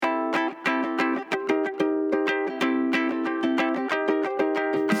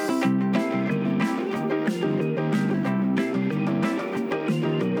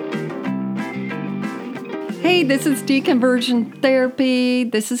Hey, this is Deconversion Therapy.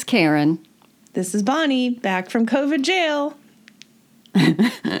 This is Karen. This is Bonnie, back from COVID jail.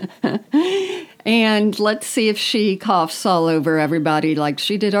 And let's see if she coughs all over everybody like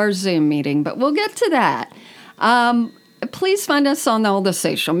she did our Zoom meeting, but we'll get to that. Please find us on all the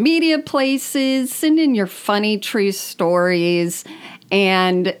social media places. Send in your funny true stories.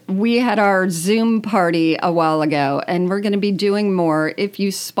 And we had our Zoom party a while ago, and we're going to be doing more. If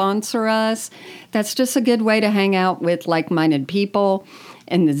you sponsor us, that's just a good way to hang out with like-minded people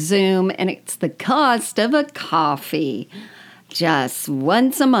in the Zoom, and it's the cost of a coffee, just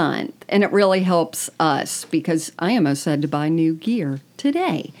once a month. And it really helps us because I almost had to buy new gear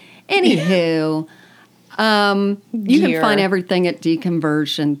today. Anywho, you can find everything at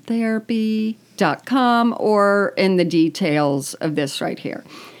deconversiontherapy.com or in the details of this right here.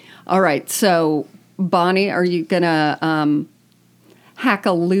 All right, so Bonnie, are you going to hack a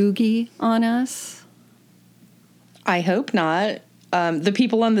loogie on us? I hope not. The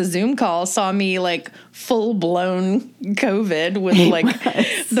people on the Zoom call saw me like full-blown COVID with like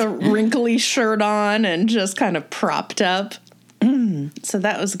the wrinkly shirt on and just kind of propped up. So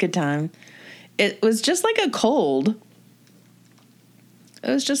that was a good time. It was just like a cold. It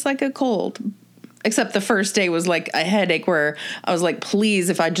was just like a cold. Except the first day was like a headache where I was like, please,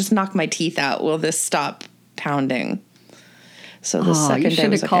 if I just knock my teeth out, will this stop pounding? So the second day was okay. You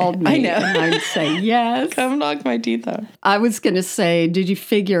should have called me. I know. And I'd say yes. Come knock my teeth out. I was going to say, did you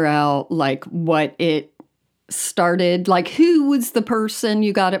figure out like what it started? Like who was the person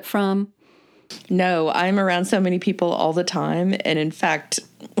you got it from? No, I'm around so many people all the time. And in fact,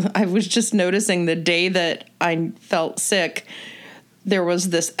 I was just noticing the day that I felt sick, there was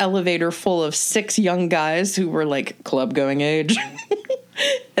this elevator full of 6 young guys who were like club going age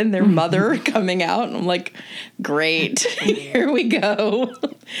and their mother coming out. And I'm like, great, here we go.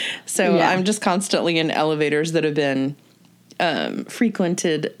 So yeah. I'm just constantly in elevators that have been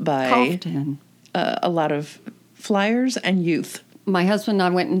frequented by a lot of flyers and youth. My husband and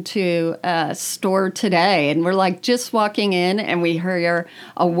I went into a store today, and we're like just walking in, and we hear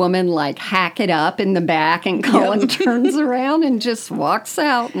a woman like hack it up in the back, and Colin turns around and just walks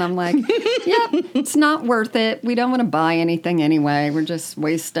out. And I'm like, yep, it's not worth it. We don't want to buy anything anyway. We're just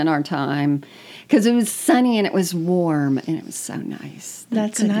wasting our time. Because it was sunny and it was warm, and it was so nice.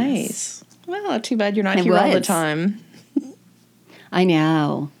 That's nice. Well, too bad you're not here all the time. I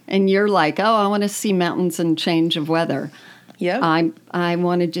know. And you're like, oh, I want to see mountains and change of weather. Yep. I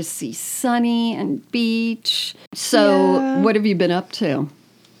want to just see sunny and beach. So what have you been up to?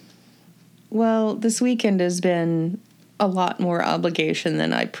 Well, this weekend has been a lot more obligation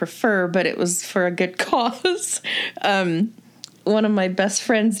than I prefer, but it was for a good cause. One of my best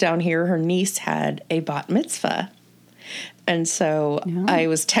friends down here, her niece had a bat mitzvah. And so I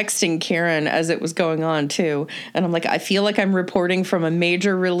was texting Karen as it was going on, too. And I'm like, I feel like I'm reporting from a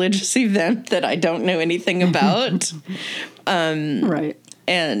major religious event that I don't know anything about. Right.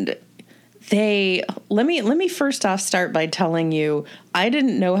 And let me first off start by telling you, I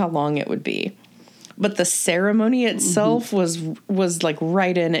didn't know how long it would be. But the ceremony itself was like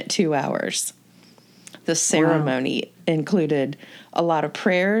right in at 2 hours. The ceremony included a lot of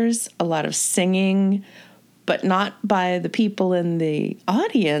prayers, a lot of singing, but not by the people in the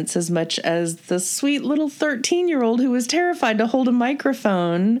audience as much as the sweet little 13-year-old who was terrified to hold a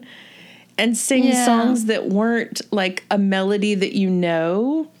microphone and sing songs that weren't like a melody that you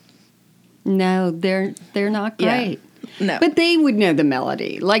know. No, they're not great. Yeah. No. But they would know the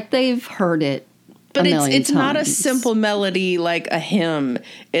melody. Like they've heard it. But it's not a simple melody like a hymn.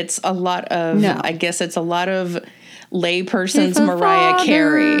 It's a lot of, I guess it's a lot of layperson's Mariah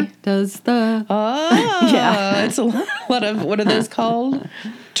Carey. Does the... It's a lot of, what are those called?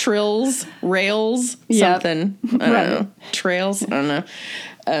 Trills, rails, something. I don't know. Trails, I don't know.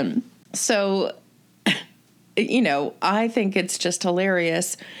 So, I think it's just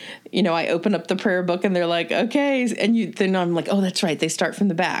hilarious. I open up the prayer book and they're like, okay. And then I'm like, oh, that's right. They start from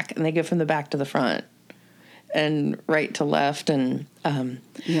the back and they go from the back to the front and right to left. And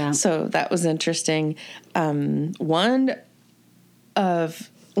so that was interesting. One of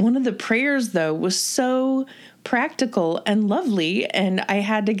the prayers, though, was so practical and lovely, and I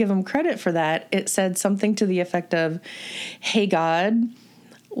had to give him credit for that. It said something to the effect of, hey, God,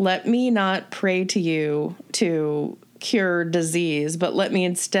 let me not pray to you to cure disease, but let me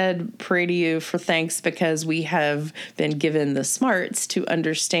instead pray to you for thanks because we have been given the smarts to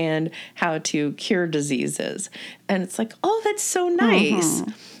understand how to cure diseases. And it's like, oh, that's so nice.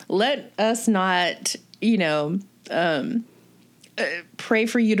 Let us not, pray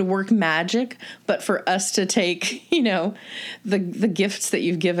for you to work magic, but for us to take, the gifts that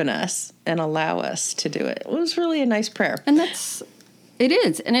you've given us and allow us to do it. It was really a nice prayer. And it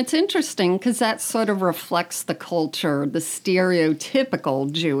is. And it's interesting because that sort of reflects the culture, the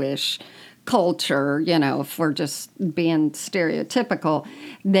stereotypical Jewish culture, if we're just being stereotypical,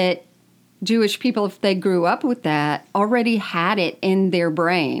 that Jewish people, if they grew up with that, already had it in their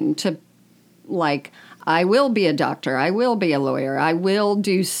brain to, like, I will be a doctor, I will be a lawyer, I will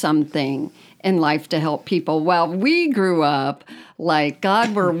do something in life to help people. While we grew up, like,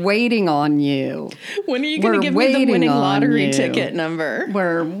 God, we're waiting on you. When are you going to give me the winning lottery ticket number?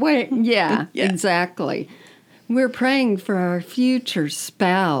 Yeah, exactly. We're praying for our future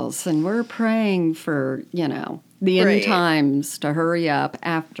spouse, and we're praying for, the end times to hurry up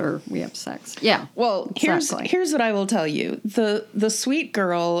after we have sex. Yeah. Well, exactly. Here's what I will tell you. The sweet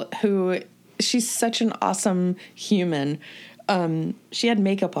girl who, she's such an awesome human. She had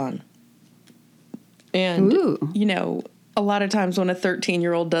makeup on. And, a lot of times when a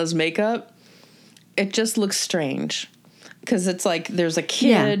 13-year-old does makeup, it just looks strange. Because it's like there's a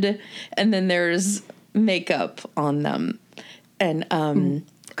kid and then there's makeup on them. And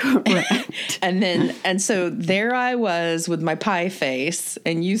correct. and so there I was with my pie face,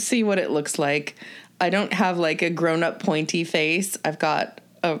 and you see what it looks like. I don't have like a grown-up pointy face. I've got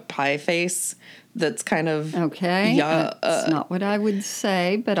a pie face that's kind of okay. That's not what I would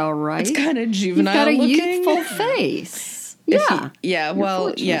say, but all right. It's kind of juvenile looking. You've got a youthful face.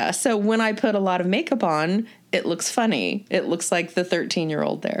 Yeah. So when I put a lot of makeup on, it looks funny. It looks like the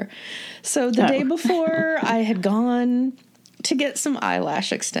 13-year-old there. So the day before, I had gone to get some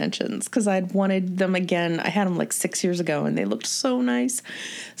eyelash extensions because I'd wanted them again. I had them like 6 years ago and they looked so nice.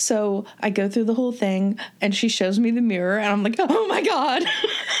 So I go through the whole thing and she shows me the mirror and I'm like, oh my God.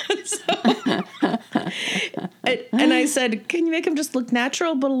 And I said, can you make them just look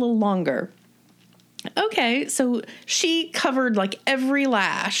natural but a little longer? Okay, so she covered like every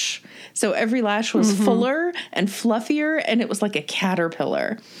lash. So every lash was fuller and fluffier, and it was like a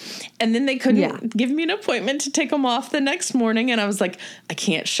caterpillar. And then they couldn't give me an appointment to take them off the next morning. And I was like, I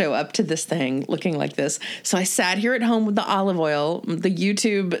can't show up to this thing looking like this. So I sat here at home with the olive oil, the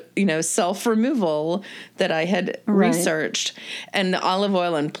YouTube, self-removal that I had researched, and the olive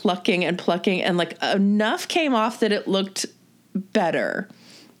oil and plucking, and like enough came off that it looked better.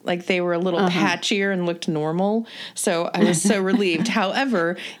 Like they were a little patchier and looked normal. So I was so relieved.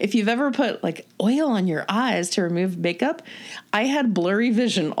 However, if you've ever put like oil on your eyes to remove makeup, I had blurry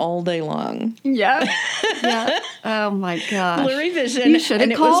vision all day long. Yeah. Oh my gosh. Blurry vision. You should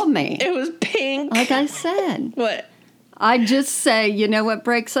have called me. It was pink. Like I said. What? I just say, you know what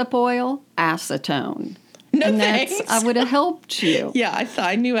breaks up oil? Acetone. No, and thanks. I would have helped you. Yeah,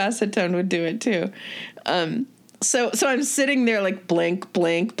 I knew acetone would do it too. So I'm sitting there like blink,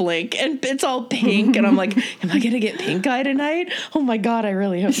 blink, blink, and it's all pink, and I'm like, am I gonna get pink eye tonight? Oh my God, I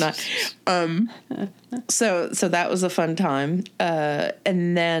really hope not. So that was a fun time.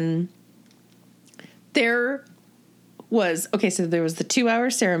 And then there was the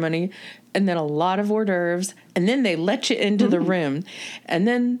 2-hour ceremony, and then a lot of hors d'oeuvres, and then they let you into the room, and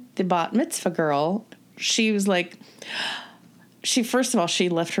then the bat mitzvah girl, she was like. First of all, she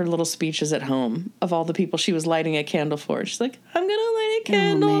left her little speeches at home of all the people she was lighting a candle for. She's like, I'm going to light a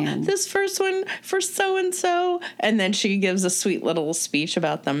candle, this first one for so-and-so. And then she gives a sweet little speech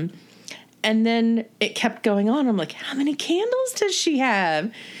about them. And then it kept going on. I'm like, how many candles does she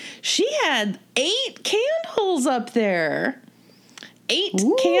have? She had 8 candles up there. 8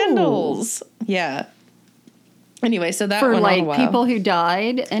 candles. Yeah. Anyway, so that for went like on a while. People who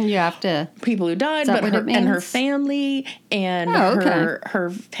died, and you have to people who died, but her family and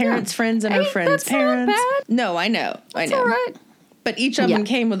her parents' friends and her friends' parents. Not bad. No, I know, that's all right. But each of them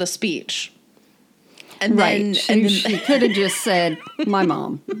came with a speech, and then she could have just said, "My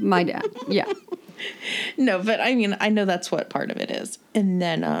mom, my dad." Yeah. No, but I mean, I know that's what part of it is. And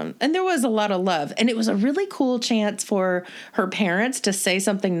then, and there was a lot of love, and it was a really cool chance for her parents to say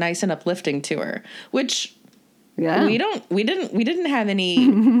something nice and uplifting to her, which. Yeah. We didn't have any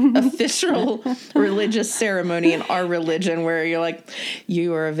official religious ceremony in our religion where you're like,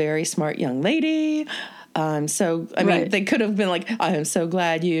 you are a very smart young lady. Mean, they could have been like, I am so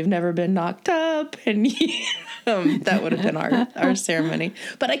glad you've never been knocked up. And that would have been our ceremony.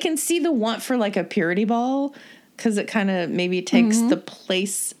 But I can see the want for like a purity ball because it kind of maybe takes the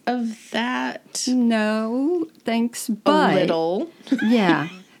place of that. No, thanks, but. A little. Yeah.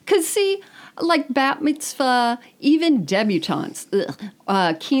 Because see, like bat mitzvah, even debutantes,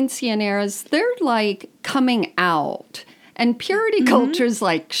 quinceañeras, they're like coming out. And purity culture is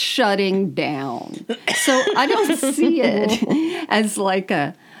like shutting down. So I don't see it as like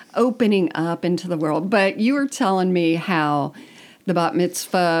a opening up into the world. But you were telling me how the bat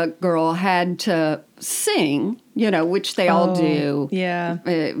mitzvah girl had to sing, which they all do. Yeah.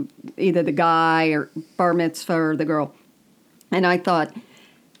 Either the guy or bar mitzvah or the girl. And I thought,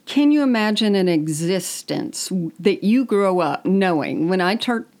 can you imagine an existence that you grow up knowing when I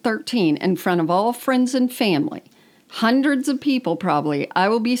turned 13 in front of all friends and family, hundreds of people probably, I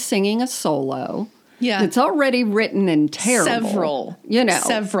will be singing a solo. Yeah. It's already written and terrible.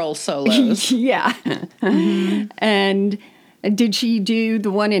 Several solos. Yeah. And did she do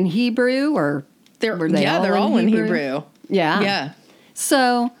the one in Hebrew or were they they're all in Hebrew. Yeah. Yeah.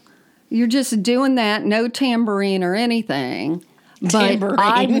 So you're just doing that, no tambourine or anything. But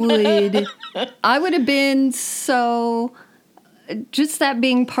I would have been so, just that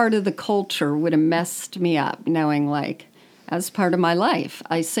being part of the culture would have messed me up, knowing like, as part of my life,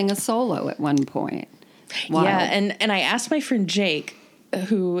 I sing a solo at one point. Wow. Yeah, and I asked my friend Jake,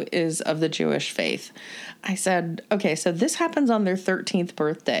 who is of the Jewish faith, I said, okay, so this happens on their 13th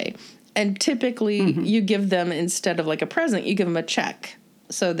birthday. And typically you give them, instead of like a present, you give them a check.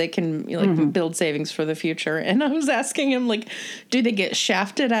 So they can build savings for the future. And I was asking him, like, do they get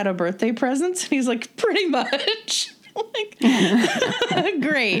shafted out of birthday presents? And he's like, pretty much. Like,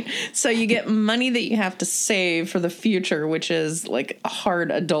 great. So you get money that you have to save for the future, which is like a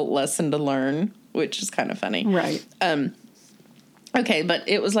hard adult lesson to learn, which is kind of funny. Right. Okay, but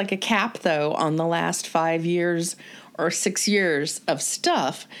it was like a cap, though, on the last 5 years or 6 years of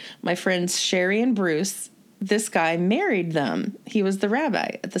stuff. My friends Sherry and Bruce, this guy married them. He was the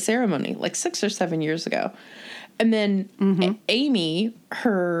rabbi at the ceremony like 6 or 7 years ago. And then Amy,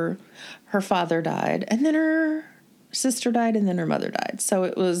 her father died, and then her sister died, and then her mother died. So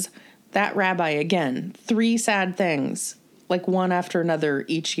it was that rabbi again, 3 sad things, like one after another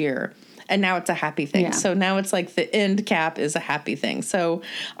each year. And now it's a happy thing. Yeah. So now it's like the end cap is a happy thing. So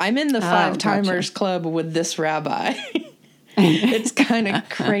I'm in the 5 timers club with this rabbi. It's kind of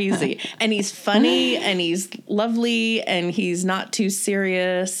crazy. And he's funny and he's lovely and he's not too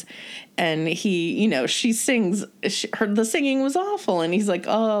serious. And he, she sings, the singing was awful. And he's like,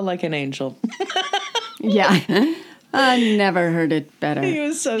 oh, like an angel. Yeah. I never heard it better. He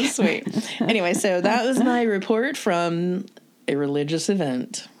was so sweet. Anyway, so that was my report from a religious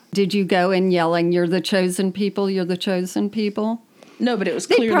event. Did you go in yelling, you're the chosen people, you're the chosen people? No, but it was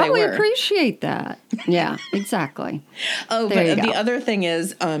clear they were. They probably appreciate that. Yeah, exactly. Oh, but the other thing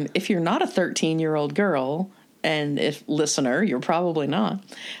is, if you're not a 13-year-old girl, and if listener, you're probably not,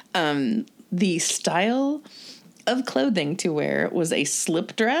 the style of clothing to wear was a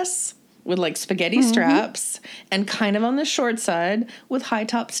slip dress with like spaghetti straps and kind of on the short side with high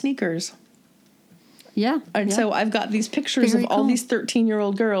top sneakers. Yeah. And so I've got these pictures of all these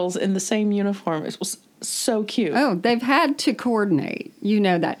 13-year-old girls in the same uniform. It was so cute. Oh, they've had to coordinate. You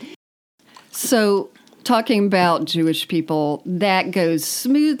know that. So talking about Jewish people, that goes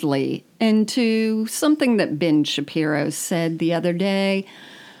smoothly into something that Ben Shapiro said the other day.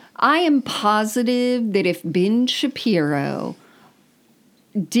 I am positive that if Ben Shapiro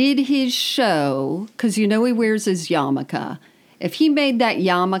did his show, because he wears his yarmulke, if he made that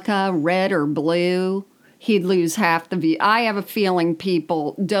yarmulke red or blue, he'd lose half the view. I have a feeling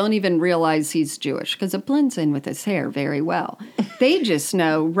people don't even realize he's Jewish because it blends in with his hair very well. They just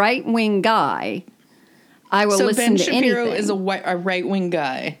know right-wing guy. I will listen to anything. So Ben Shapiro is a right-wing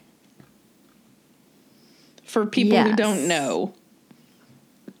guy. For people who don't know.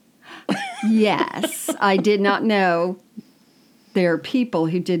 Yes, I did not know. There are people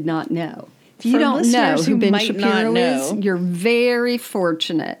who did not know. If you don't know who Ben Shapiro is, you're very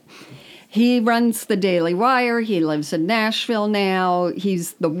fortunate. He runs the Daily Wire. He lives in Nashville now.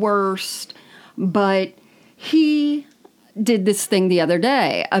 He's the worst. But he did this thing the other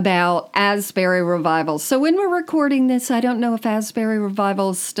day about Asbury Revival. So when we're recording this, I don't know if Asbury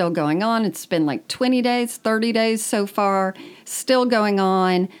Revival is still going on. It's been like 20 days, 30 days so far, still going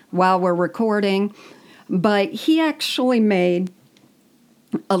on while we're recording. But he actually made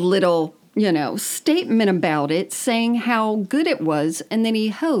a little, statement about it, saying how good it was, and then he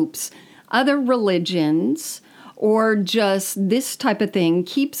hopes other religions or just this type of thing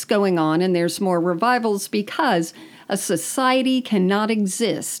keeps going on and there's more revivals because a society cannot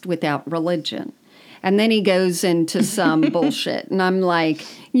exist without religion. And then he goes into some bullshit. And I'm like,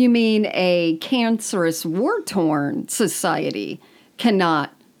 you mean a cancerous, war-torn society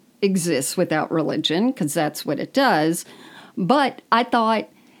cannot exist without religion? Because that's what it does. But I thought,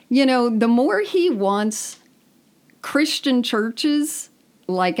 the more he wants Christian churches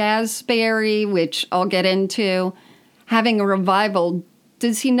like Asbury, which I'll get into, having a revival,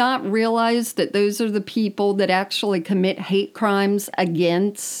 does he not realize that those are the people that actually commit hate crimes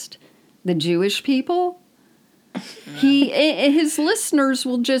against the Jewish people? His listeners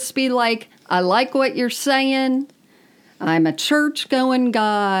will just be like, I like what you're saying. I'm a church-going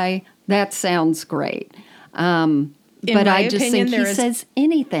guy. That sounds great. But I just think he says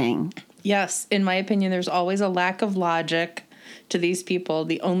anything. Yes, in my opinion, there's always a lack of logic to these people.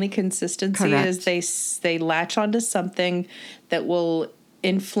 The only consistency Correct. is they latch onto something that will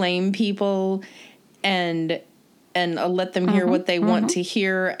inflame people and let them hear what they want to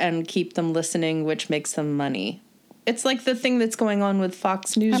hear and keep them listening, which makes them money. It's like the thing that's going on with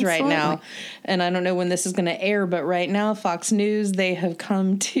Fox News right now. And I don't know when this is going to air, but right now, Fox News, they have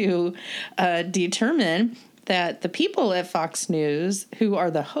come to determine that the people at Fox News, who are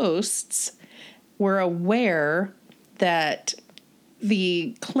the hosts, were aware that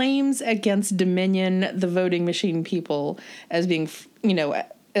the claims against Dominion, the voting machine people, as being,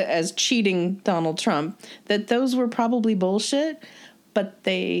 as cheating Donald Trump, that those were probably bullshit, but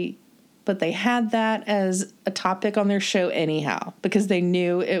they had that as a topic on their show anyhow, because they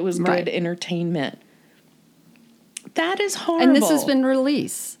knew it was good entertainment. That is horrible. And this has been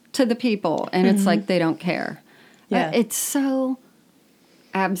released to the people, and it's like they don't care. Yeah. It's so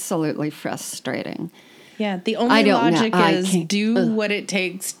absolutely frustrating. Yeah, the only logic is do what it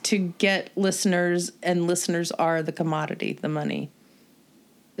takes to get listeners, and listeners are the commodity, the money.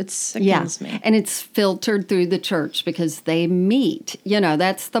 It sickens me. And it's filtered through the church because they meet.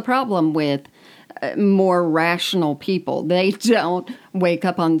 That's the problem with more rational people. They don't wake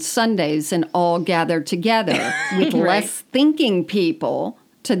up on Sundays and all gather together with less thinking people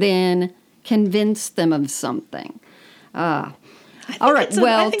to then convince them of something. All right.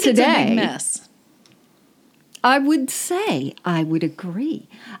 Well, I think today, it's a big mess. I would agree.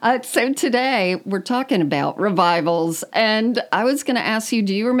 So today we're talking about revivals, and I was going to ask you,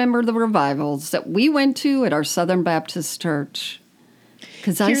 do you remember the revivals that we went to at our Southern Baptist Church?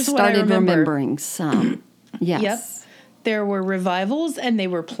 Because I started remembering some. Yes. Yep. There were revivals, and they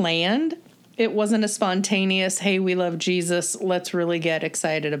were planned. It wasn't a spontaneous, hey, we love Jesus, let's really get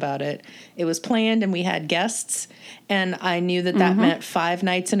excited about it. It was planned, and we had guests, and I knew that meant 5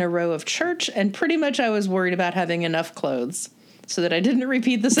 nights in a row of church, and pretty much I was worried about having enough clothes so that I didn't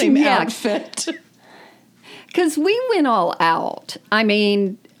repeat the same outfit. Because we went all out. I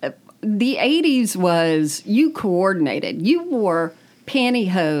mean, the 80s was, you coordinated. You wore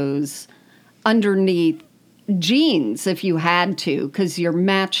pantyhose underneath jeans if you had to, because your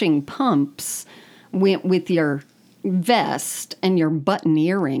matching pumps went with your vest and your button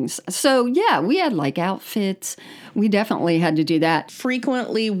earrings. So yeah, we had like outfits. We definitely had to do that.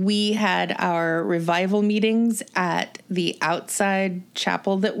 Frequently, we had our revival meetings at the outside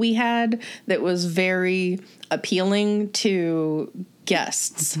chapel that we had that was very appealing to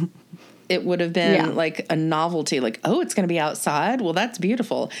guests. It would have been like a novelty, like, oh, it's going to be outside. Well, that's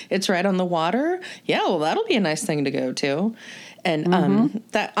beautiful. It's right on the water. Yeah, well, that'll be a nice thing to go to. And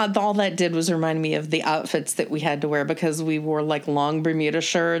that all that did was remind me of the outfits that we had to wear, because we wore like long Bermuda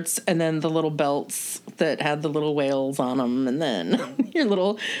shirts and then the little belts that had the little whales on them, and then your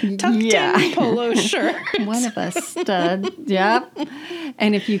little tucked in polo shirt. One of us stud. Yep.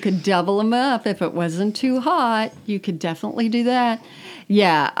 And if you could double them up, if it wasn't too hot, you could definitely do that.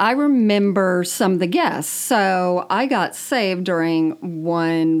 Yeah, I remember some of the guests. So I got saved during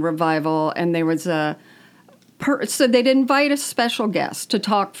one revival, and there was so they'd invite a special guest to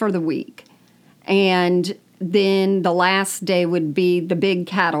talk for the week. And then the last day would be the big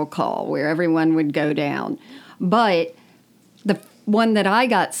cattle call where everyone would go down. But the one that I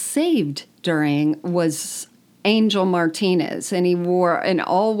got saved during was Angel Martinez, and he wore an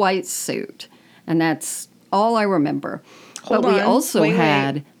all-white suit. And that's all I remember. Hold but on. we also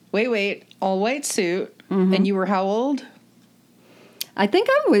had... Wait. All-white suit. And you were how old? I think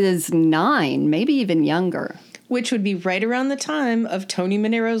I was 9, maybe even younger. Which would be right around the time of Tony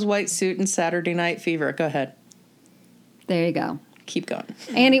Manero's white suit and Saturday Night Fever. Go ahead. There you go. Keep going.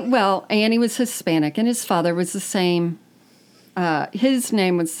 Annie was Hispanic, and his father was the same. His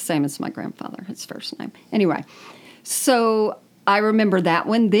name was the same as my grandfather, his first name. Anyway, so I remember that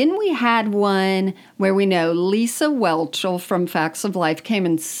one. Then we had one where we know Lisa Welchel from Facts of Life came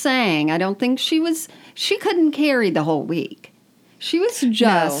and sang. I don't think she couldn't carry the whole week. She was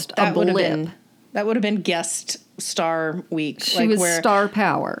just a blip. That would have been guest star week. She was star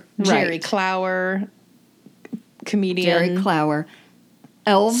power. Jerry Clower, comedian. Jerry Clower.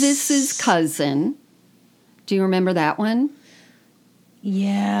 Elvis's cousin. Do you remember that one?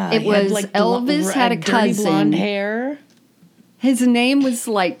 Yeah. It was like Elvis had a cousin. Blonde hair. His name was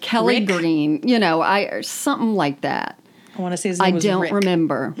like Kelly Green, or something like that. I want to say his name I was don't Rick.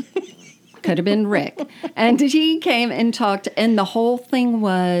 remember. Could have been Rick. And he came and talked, and the whole thing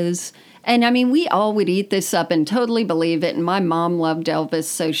was, and I mean, we all would eat this up and totally believe it. And my mom loved Elvis,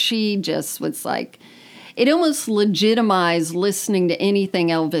 so she just was like, it almost legitimized listening to anything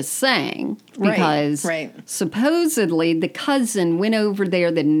Elvis sang because supposedly the cousin went over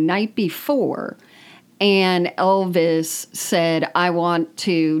there the night before and Elvis said, I want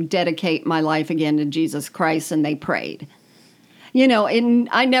to dedicate my life again to Jesus Christ, and they prayed. You know, and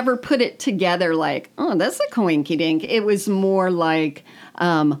I never put it together like, oh, that's a coinky dink. It was more like,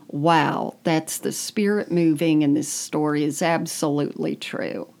 wow, that's the Spirit moving, and this story is absolutely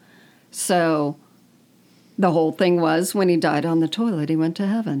true. So the whole thing was when he died on the toilet, he went to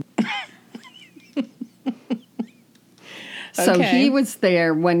heaven. So he was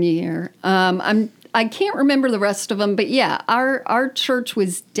there one year. I can't remember the rest of them, but yeah, our church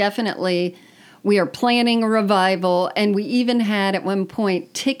was definitely. We are planning a revival, and we even had at one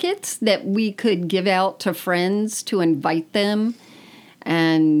point tickets that we could give out to friends to invite them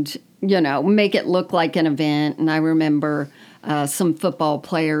and, you know, make it look like an event. And I remember some football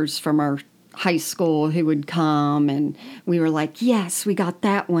players from our high school who would come, and we were like, yes, we got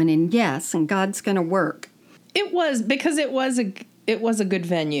that one, and yes, and God's going to work. It was, because it was a good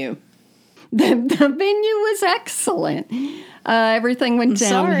venue. The venue was excellent. Everything went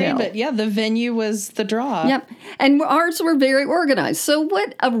downhill. Sorry, but yeah, the venue was the draw. Yep. And ours were very organized. So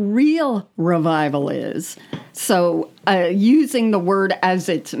what a real revival is, so using the word as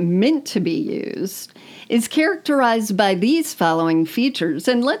it's meant to be used, is characterized by these following features.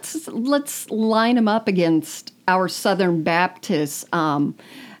 And let's line them up against our Southern Baptist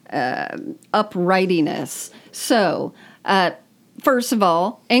uprightness. So, first of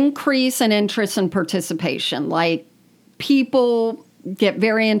all, increase in interest and participation. Like, people get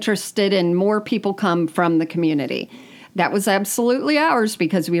very interested and more people come from the community. That was absolutely ours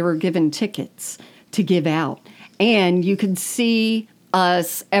because we were given tickets to give out. And you could see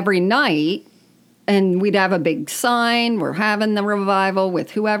us every night, and we'd have a big sign, we're having the revival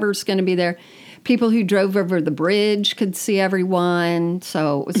with whoever's going to be there. People who drove over the bridge could see everyone.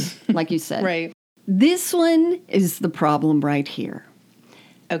 So it was, like you said. Right. This one is the problem right here.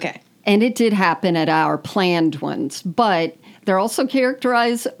 Okay. And it did happen at our planned ones, but they're also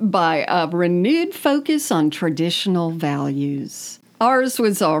characterized by a renewed focus on traditional values. Ours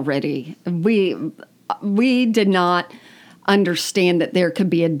was already, we did not understand that there could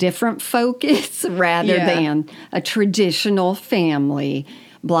be a different focus rather than a traditional family,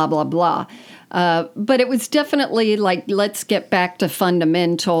 blah, blah, blah. But it was definitely like, let's get back to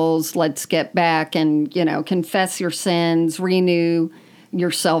fundamentals. Let's get back and, you know, confess your sins, renew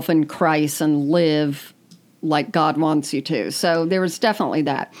yourself in Christ, and live like God wants you to. So there was definitely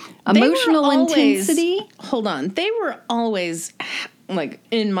that. Emotional intensity. Hold on. They were always, like,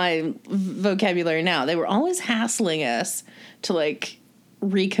 in my vocabulary now, they were always hassling us to, like,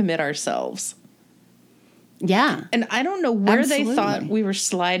 recommit ourselves. Yeah. And I don't know where they thought we were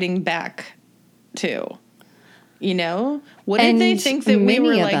sliding back to. You know? What did they think that we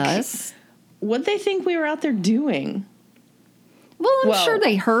were, like, what did they think we were out there doing? Well, I'm sure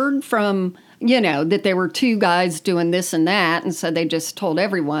they heard from, you know, that there were two guys doing this and that, and so they just told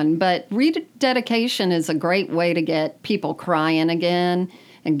everyone. But rededication is a great way to get people crying again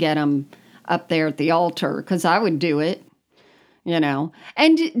and get them up there at the altar, because I would do it, you know.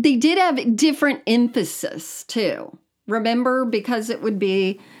 And they did have different emphasis, too. Remember? Because it would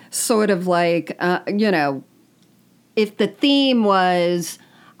be sort of like, you know, if the theme was,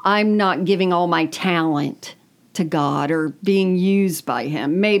 I'm not giving all my talent to God or being used by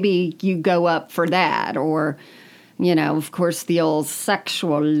him, maybe you go up for that. Or, you know, of course, the old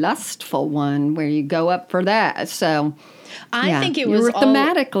sexual, lustful one where you go up for that. So I think it was you were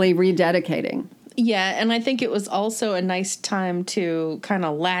thematically rededicating. Yeah, and I think it was also a nice time to kind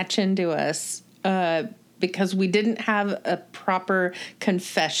of latch into us because we didn't have a proper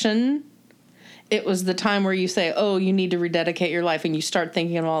confession. It was the time where you say, oh, you need to rededicate your life, and you start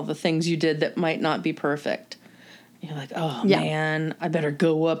thinking of all the things you did that might not be perfect. You're like, oh, man, I better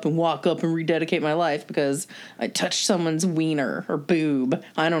go up and walk up and rededicate my life because I touched someone's wiener or boob.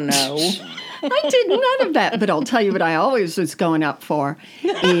 I don't know. I did none of that. But I'll tell you what I always was going up for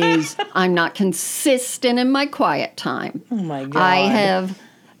is I'm not consistent in my quiet time. Oh, my God. I have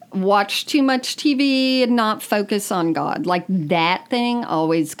watched too much TV and not focus on God. Like, that thing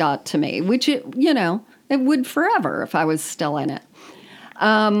always got to me, which, it, you know, it would forever if I was still in it.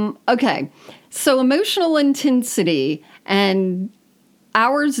 Okay. So emotional intensity, and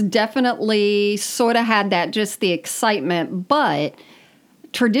ours definitely sort of had that, just the excitement, but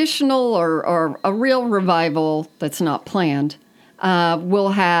traditional or a real revival that's not planned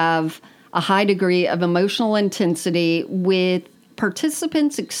will have a high degree of emotional intensity with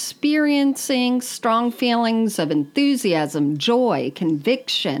participants experiencing strong feelings of enthusiasm, joy,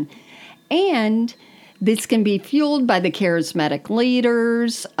 conviction, and this can be fueled by the charismatic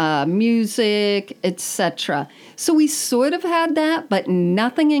leaders, music, etc. So we sort of had that, but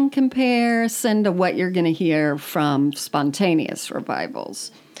nothing in comparison to what you're going to hear from spontaneous revivals.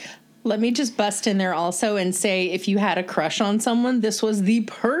 Let me just bust in there also and say, if you had a crush on someone, this was the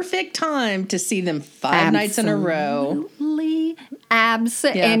perfect time to see them 5 nights in a row.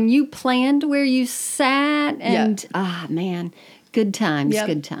 Absolutely. Yeah. And you planned where you sat, and man, good times, Yep.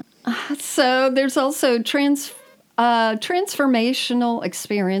 good times. So there's also transformational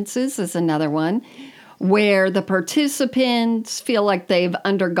experiences is another one, where the participants feel like they've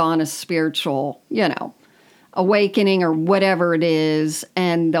undergone a spiritual, awakening or whatever it is,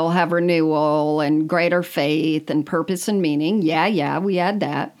 and they'll have renewal and greater faith and purpose and meaning. Yeah, we had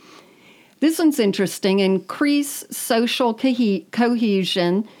that. This one's interesting. Increase social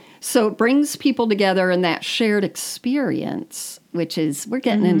cohesion. So it brings people together in that shared experience, which is, we're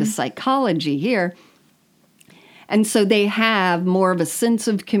getting into psychology here. And so they have more of a sense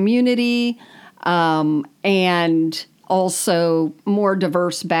of community, and also more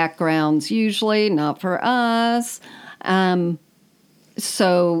diverse backgrounds, usually, not for us.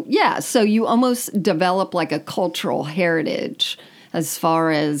 So you almost develop like a cultural heritage as far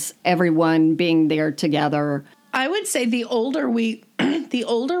as everyone being there together. I would say the older we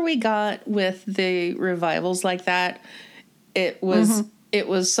got with the revivals like that, it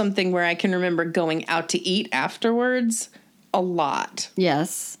was something where I can remember going out to eat afterwards a lot.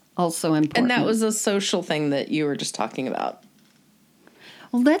 Yes, also important. And that was a social thing that you were just talking about.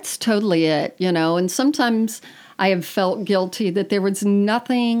 Well, that's totally it, and sometimes I have felt guilty that there was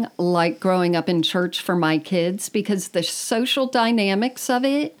nothing like growing up in church for my kids, because the social dynamics of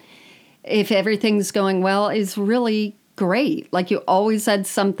it, if everything's going well, is really great. Like, you always had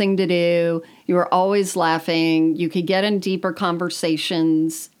something to do. You were always laughing. You could get in deeper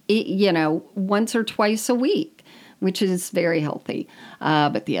conversations, once or twice a week, which is very healthy.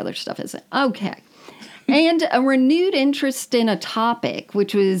 But the other stuff isn't. Okay. And a renewed interest in a topic,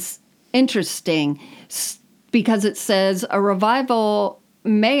 which was interesting because it says a revival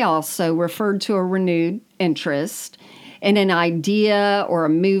may also refer to a renewed interest in an idea or a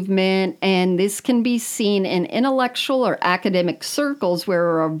movement, and this can be seen in intellectual or academic circles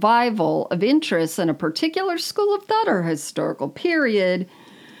where a revival of interest in a particular school of thought or historical period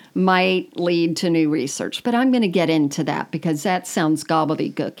might lead to new research. But I'm going to get into that because that sounds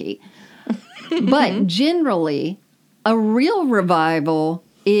gobbledygooky. But generally, a real revival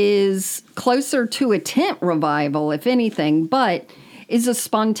is closer to a tent revival, if anything, but is a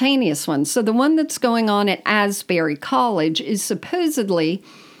spontaneous one. So the one that's going on at Asbury College is supposedly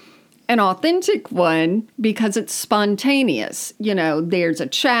an authentic one because it's spontaneous. There's a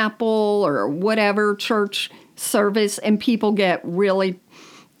chapel or whatever church service, and people get really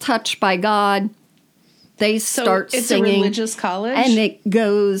touched by God. They start it's singing. A religious college? And it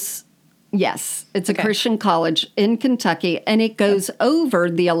goes... Yes, it's a Christian college in Kentucky, and it goes over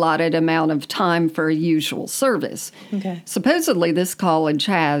the allotted amount of time for a usual service. Okay. Supposedly, this college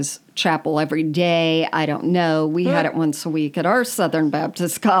has chapel every day. I don't know. We had it once a week at our Southern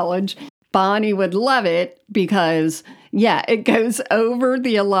Baptist College. Bonnie would love it because, it goes over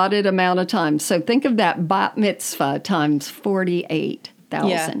the allotted amount of time. So think of that bat mitzvah times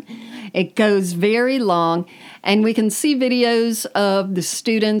 48,000. Yeah. It goes very long, and we can see videos of the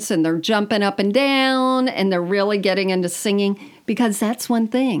students, and they're jumping up and down, and they're really getting into singing, because that's one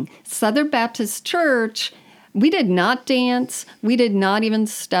thing. Southern Baptist Church, we did not dance. We did not even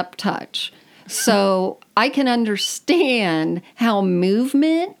step touch. So I can understand how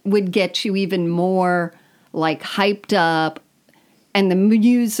movement would get you even more like hyped up, and the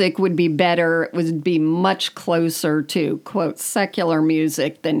music would be better. It would be much closer to, quote, secular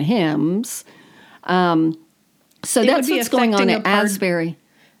music than hymns. So that's what's going on at Asbury.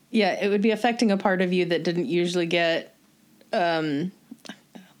 Yeah, it would be affecting a part of you that didn't usually get... the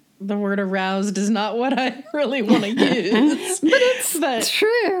word aroused is not what I really want to use. But it's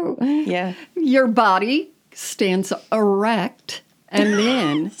true. Yeah. Your body stands erect, and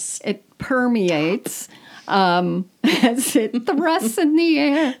then it permeates as it thrusts in the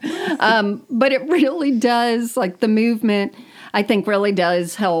air. But it really does, like the movement, I think really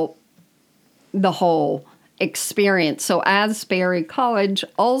does help the whole experience. So Asbury College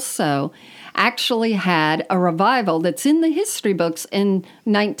also actually had a revival that's in the history books in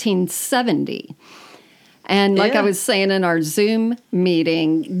 1970. And like I Yeah. was saying in our Zoom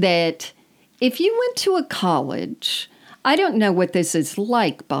meeting, that if you went to a college, I don't know what this is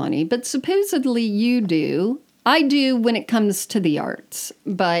like, Bonnie, but supposedly you do. I do when it comes to the arts,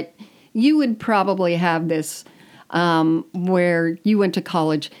 but you would probably have this where you went to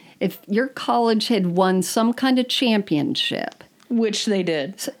college. If your college had won some kind of championship, Which they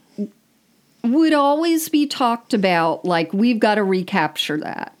did. would always be talked about like, we've got to recapture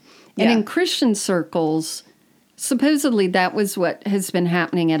that. And Yeah. in Christian circles, supposedly that was what has been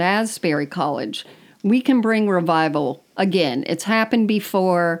happening at Asbury College. We can bring revival again. It's happened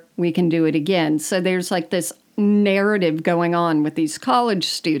before. We can do it again. So there's like this narrative going on with these college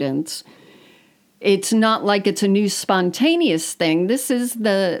students. It's not like it's a new spontaneous thing. This is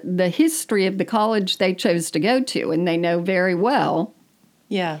the history of the college they chose to go to, and they know very well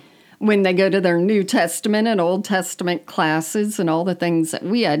Yeah. when they go to their New Testament and Old Testament classes and all the things that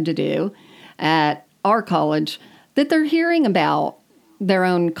we had to do at our college, that they're hearing about their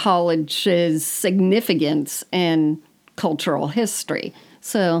own college's significance in cultural history.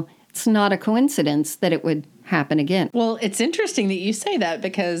 So it's not a coincidence that it would happen again. Well, it's interesting that you say that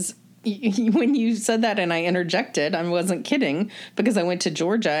because when you said that and I interjected, I wasn't kidding, because I went to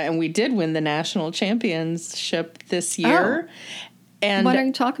Georgia and we did win the national championship this year. And why don't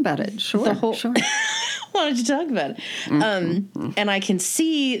you talk about it? Sure, sure. Why don't you talk about it? And I can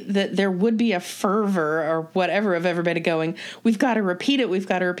see that there would be a fervor or whatever of everybody going, we've got to repeat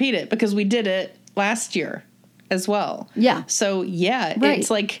it, because we did it last year as well. Yeah. So, yeah, Right. It's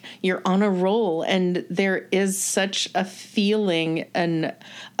like you're on a roll, and there is such a feeling and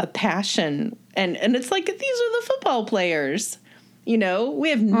a passion. And it's like, these are the football players. You know, we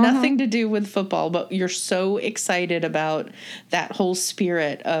have nothing to do with football, but you're so excited about that whole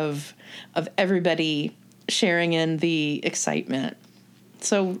spirit of everybody sharing in the excitement.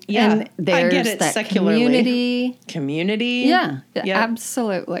 So, yeah, And there's I get it that secularly. Community. Yeah, Yep.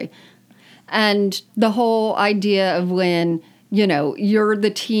 absolutely. And the whole idea of when, you know, you're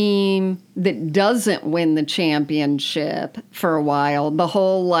the team that doesn't win the championship for a while, the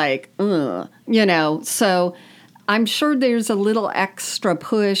whole like, you know, so I'm sure there's a little extra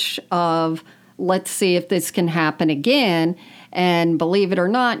push of, let's see if this can happen again. And believe it or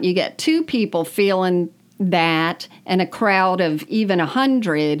not, you get two people feeling that and a crowd of even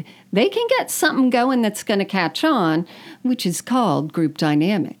 100, they can get something going that's going to catch on, which is called group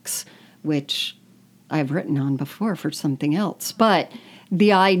dynamics, which I've written on before for something else. But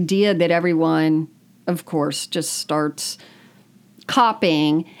the idea that everyone, of course, just starts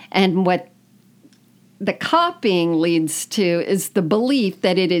copying, and what the copying leads to is the belief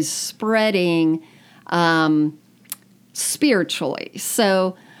that it is spreading spiritually.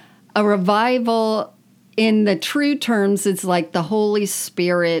 So a revival in the true terms is like the Holy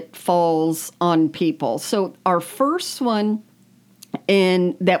Spirit falls on people. So our first one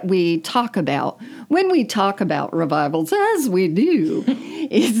that we talk about when we talk about revivals, as we do,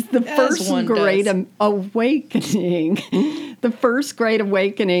 is the first great awakening. The first great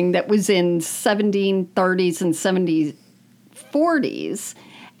awakening that was in 1730s and 1740s.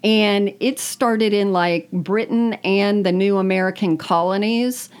 And it started in like Britain and the new American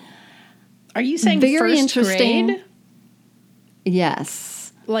colonies. Are you saying very first interesting grade?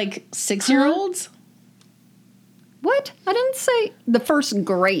 Yes. Like 6-year-olds? What? I didn't say the first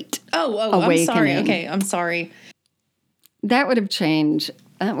great awakening. I'm sorry. Okay, I'm sorry. That would have changed.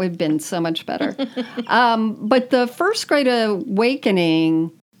 That would have been so much better. But the first great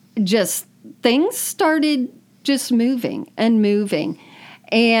awakening, just things started just moving and moving.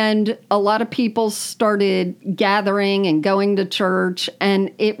 And a lot of people started gathering and going to church, and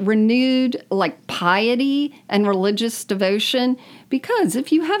it renewed like piety and religious devotion. Because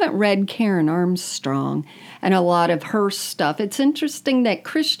if you haven't read Karen Armstrong and a lot of her stuff, it's interesting that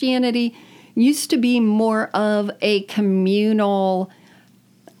Christianity used to be more of a communal,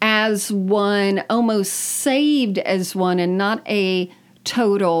 as one, almost saved as one, and not a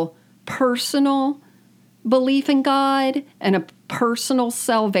total personal belief in God and a personal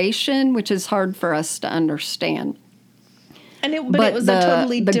salvation, which is hard for us to understand. And it was a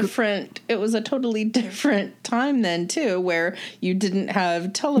totally different time then too, where you didn't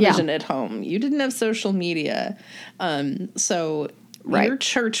have television at home, you didn't have social media, so your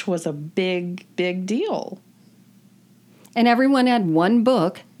church was a big deal. And everyone had one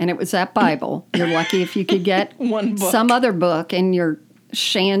book, and it was that Bible. You're lucky if you could get one book. Some other book in your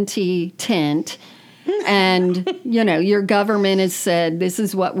shanty tent. And, you know, your government has said, this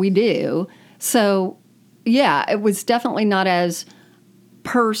is what we do. So, yeah, it was definitely not as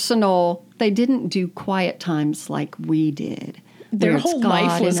personal. They didn't do quiet times like we did. Their where it's whole God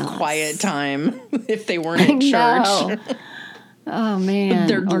life was and us. quiet time if they weren't in church. No. Oh, man.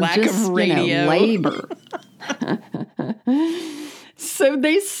 Their or lack just, of radio. labor. So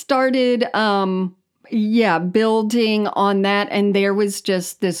they started, building on that. And there was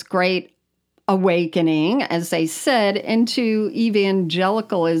just this great awakening, as they said, into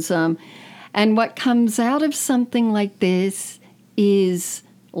evangelicalism. And what comes out of something like this is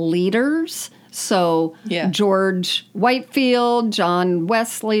leaders. So George Whitefield, John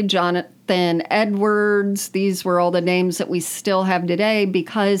Wesley, Jonathan Edwards, these were all the names that we still have today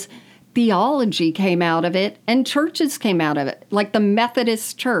because theology came out of it and churches came out of it. Like the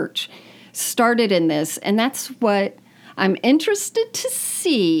Methodist Church started in this. And that's what I'm interested to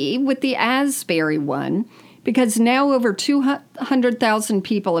see with the Asbury one, because now over 200,000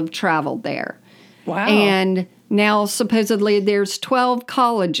 people have traveled there. Wow. And now supposedly there's 12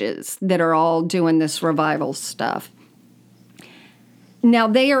 colleges that are all doing this revival stuff. Now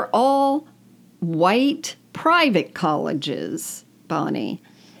they are all white private colleges, Bonnie.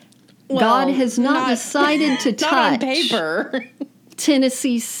 Well, God has not decided to touch not on paper.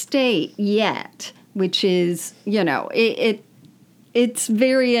 Tennessee State yet, which is, it's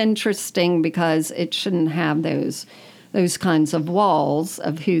very interesting because it shouldn't have those kinds of walls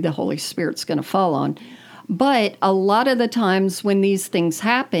of who the Holy Spirit's going to fall on. But a lot of the times when these things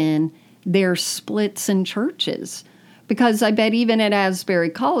happen, there's splits in churches. Because I bet even at Asbury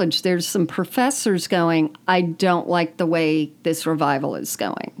College, there's some professors going, I don't like the way this revival is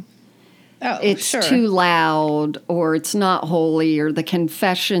going. Oh, it's too loud, or it's not holy, or the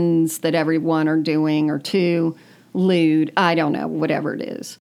confessions that everyone are doing are too lewd. I don't know, whatever it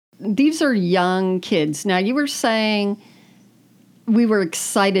is. These are young kids. Now, you were saying we were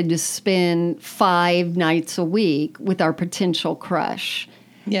excited to spend 5 nights a week with our potential crush.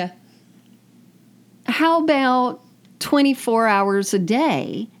 Yeah. How about 24 hours a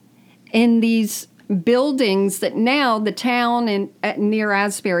day in these buildings that now the town near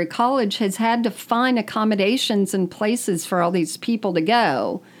Asbury College has had to find accommodations and places for all these people to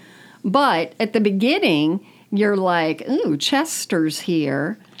go. But at the beginning, you're like, ooh, Chester's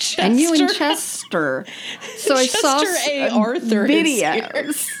here. Chester. And you in Chester. So I saw A. Arthur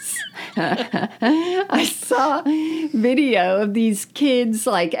videos. I saw video of these kids,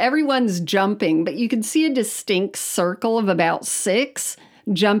 like everyone's jumping, but you can see a distinct circle of about 6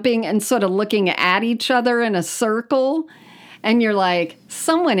 jumping and sort of looking at each other in a circle. And you're like,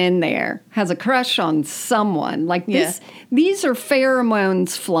 someone in there has a crush on someone. Like this, these are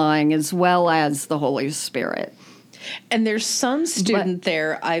pheromones flying as well as the Holy Spirit. And there's some student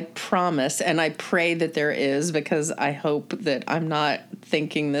there, I promise, and I pray that there is, because I hope that I'm not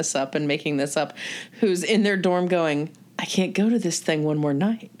thinking this up and making this up, who's in their dorm going, I can't go to this thing one more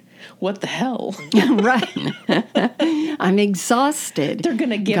night. What the hell? Right. I'm exhausted. They're going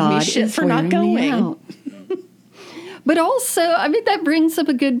to give me shit for not going. But also, I mean, that brings up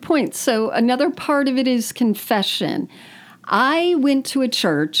a good point. So another part of it is confession. I went to a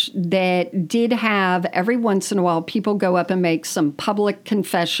church that did have, every once in a while, people go up and make some public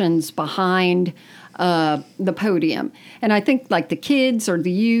confessions behind the podium. And I think like the kids or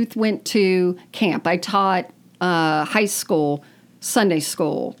the youth went to camp. I taught high school Sunday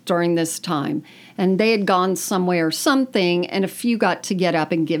school during this time, and they had gone somewhere or something, and a few got to get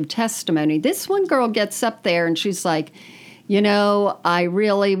up and give testimony. This one girl gets up there and she's like,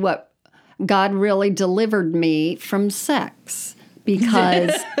 God really delivered me from sex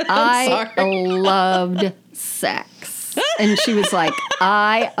because I loved sex. And she was like,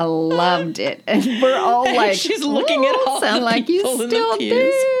 I loved it. And we're all like, she's looking at all sound the like you people in still the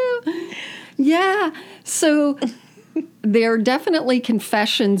pews. do. Yeah. So there are definitely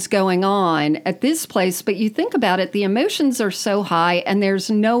confessions going on at this place, but you think about it, the emotions are so high and there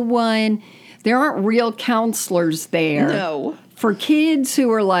aren't real counselors there. No. For kids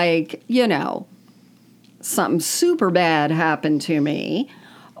who are like, something super bad happened to me,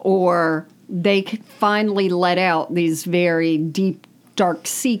 or they finally let out these very deep, dark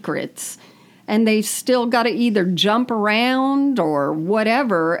secrets, and they've still got to either jump around or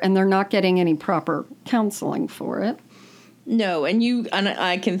whatever, and they're not getting any proper counseling for it. No, and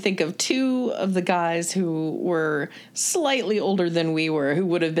I can think of 2 of the guys who were slightly older than we were, who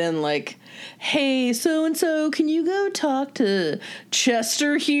would have been like, hey, so-and-so, can you go talk to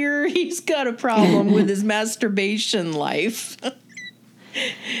Chester here? He's got a problem with his masturbation life.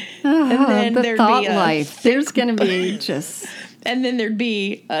 And then the thought life. There's going to be just... And then there'd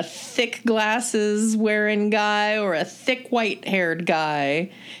be a thick glasses wearing guy or a thick white-haired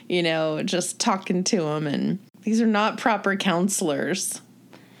guy, just talking to him, and... These are not proper counselors.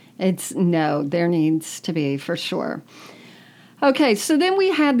 No, there needs to be, for sure. Okay, so then we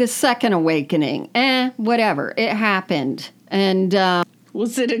had the second awakening. Whatever. It happened. And,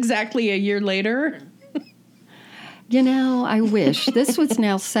 Was it exactly a year later? I wish. This was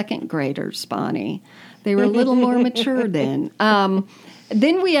now second graders, Bonnie. They were a little more mature then.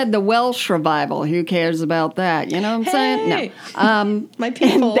 Then we had the Welsh revival. Who cares about that? You know what I'm saying? No. My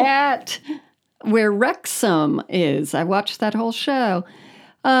people. And that, where Wrexham is, I watched that whole show.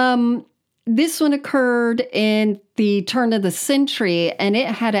 This one occurred in the turn of the century, and it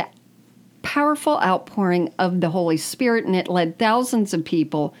had a powerful outpouring of the Holy Spirit, and it led thousands of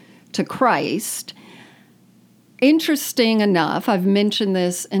people to Christ. Interesting enough, I've mentioned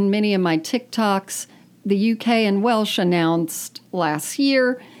this in many of my TikToks, the UK and Welsh announced last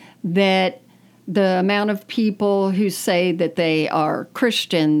year that the amount of people who say that they are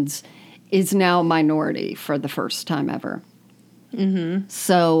Christians is now a minority for the first time ever. Mm-hmm.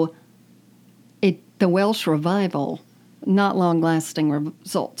 So the Welsh revival, not long-lasting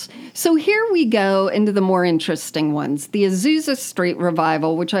results. So here we go into the more interesting ones. The Azusa Street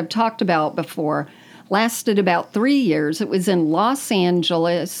revival, which I've talked about before, lasted about 3 years. It was in Los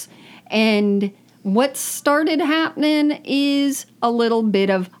Angeles, and what started happening is a little bit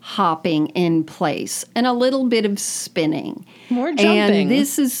of hopping in place and a little bit of spinning. More jumping.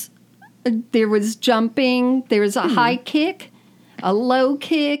 And there was jumping, there was a high kick, a low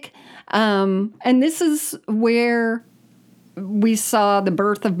kick, and this is where we saw the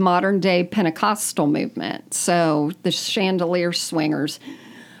birth of modern-day Pentecostal movement, so the chandelier swingers.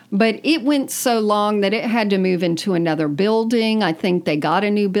 But it went so long that it had to move into another building. I think they got a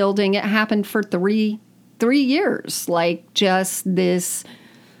new building. It happened for three years, like just this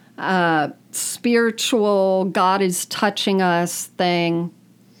spiritual, God is touching us thing.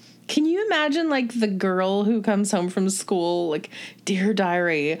 Can you imagine, like, the girl who comes home from school, like, Dear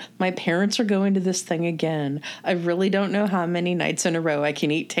Diary, my parents are going to this thing again. I really don't know how many nights in a row I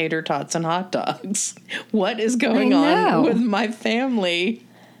can eat tater tots and hot dogs. What is going on with my family?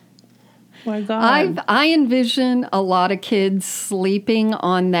 My God. I envision a lot of kids sleeping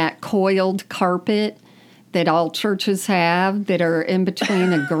on that coiled carpet that all churches have that are in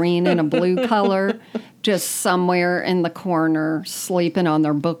between a green and a blue color, just somewhere in the corner, sleeping on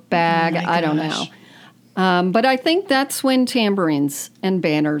their book bag. I don't know. But I think that's when tambourines and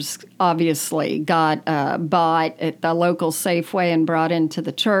banners obviously got bought at the local Safeway and brought into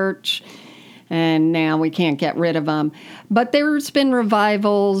the church. And now we can't get rid of them. But there's been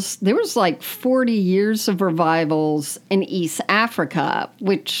revivals. There was like 40 years of revivals in East Africa,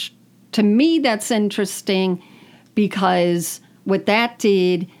 which to me that's interesting because what that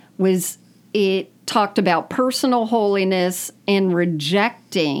did was it talked about personal holiness and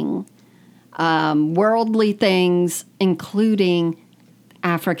rejecting worldly things, including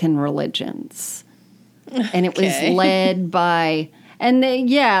African religions. And it was led by... And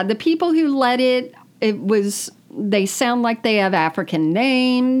the people who led it they sound like they have African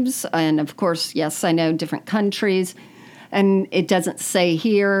names. And of course, yes, I know different countries. And it doesn't say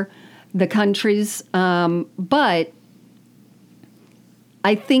here the countries. But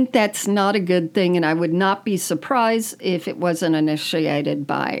I think that's not a good thing. And I would not be surprised if it wasn't initiated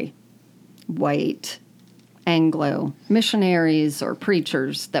by white Anglo missionaries or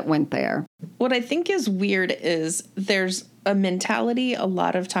preachers that went there. What I think is weird is there's a mentality a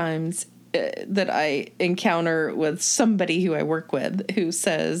lot of times that I encounter with somebody who I work with who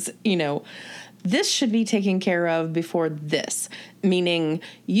says, this should be taken care of before this, meaning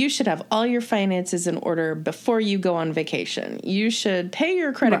you should have all your finances in order before you go on vacation. You should pay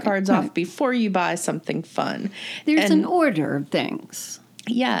your credit cards off before you buy something fun. There's an order of things.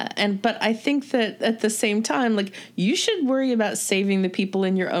 Yeah, but I think that at the same time, like, you should worry about saving the people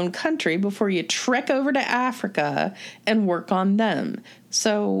in your own country before you trek over to Africa and work on them.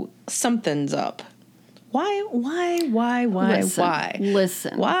 So something's up. Why?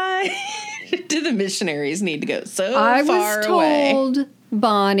 Listen. Why do the missionaries need to go so far away? I was told,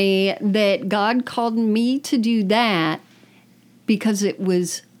 Bonnie, that God called me to do that because it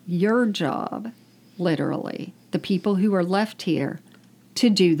was your job, literally, the people who are left here, to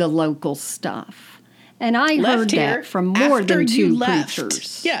do the local stuff. And I heard that from more than two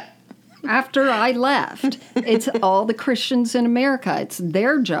preachers. Yeah. After I left. It's all the Christians in America. It's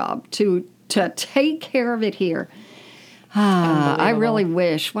their job to take care of it here. I really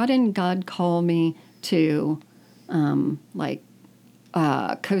wish. Why didn't God call me to,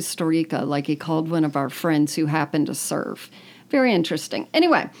 Costa Rica, like he called one of our friends who happened to surf? Very interesting.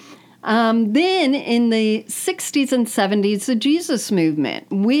 Anyway, then in the 60s and 70s, the Jesus movement,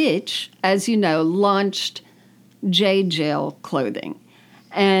 which, as you know, launched J. Jill clothing.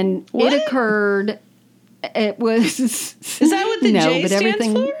 And it occurred It was. Is that what the J stands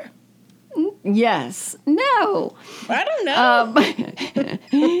for? Yes. No. I don't know.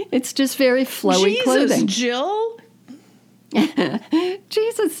 It's just very flowy Jesus, clothing. Jill?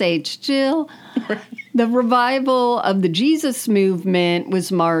 Jesus H. Jill. The revival of the Jesus movement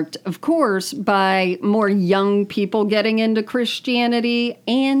was marked, of course, by more young people getting into Christianity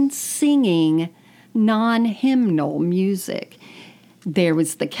and singing non-hymnal music. There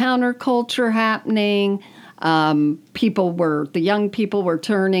was the counterculture happening. The young people were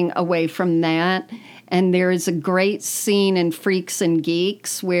turning away from that. And there is a great scene in Freaks and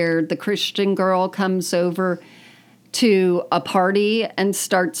Geeks where the Christian girl comes over to a party and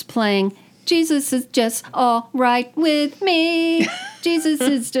starts playing, Jesus is just all right with me. Jesus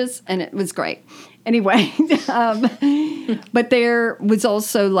is just, and it was great. Anyway, but there was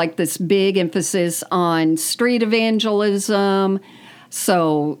also like this big emphasis on street evangelism.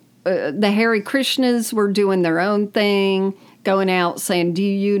 So the Hare Krishnas were doing their own thing, going out saying, do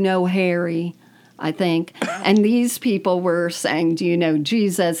you know Harry? I think. And these people were saying, do you know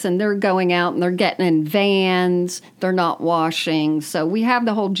Jesus? And they're going out and they're getting in vans. They're not washing. So we have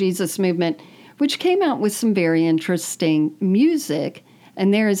the whole Jesus movement, which came out with some very interesting music.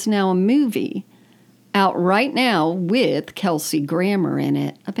 And there is now a movie out right now with Kelsey Grammer in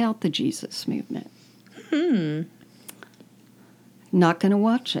it about the Jesus movement. Not going to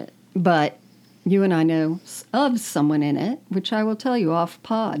watch it, but you and I know of someone in it, which I will tell you off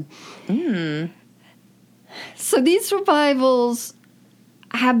pod. So these revivals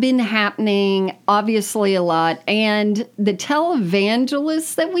have been happening, obviously, a lot. And the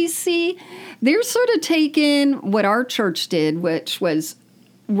televangelists that we see, they're sort of taking what our church did, which was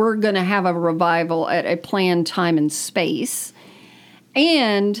we're going to have a revival at a planned time and space.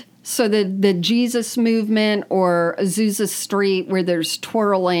 And so the Jesus movement or Azusa Street where there's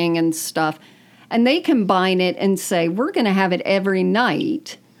twirling and stuff, and they combine it and say, we're going to have it every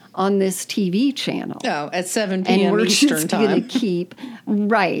night on this TV channel. Oh, at 7 p.m. and Eastern time. Going to keep,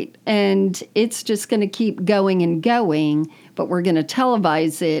 right. And it's just going to keep going and going, but we're going to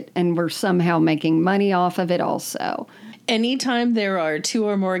televise it, and we're somehow making money off of it also. Anytime there are two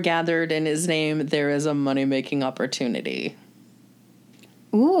or more gathered in his name, there is a money-making opportunity.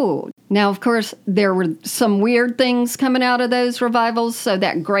 Ooh. Now, of course, there were some weird things coming out of those revivals. So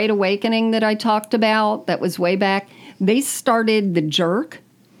that Great Awakening that I talked about, that was way back, they started The Jerk.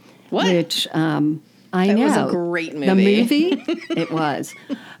 What? Which, I know. That was a great movie. The movie? It was.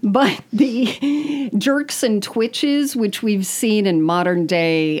 But the jerks and twitches, which we've seen in modern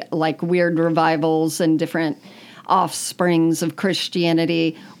day, like weird revivals and different offsprings of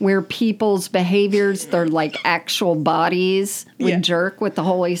Christianity, where people's behaviors, they're like actual bodies would jerk with the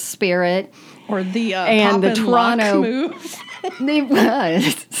Holy Spirit. Or the and pop the and Toronto lock move. It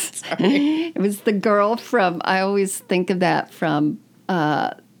was. It was the girl from, I always think of that from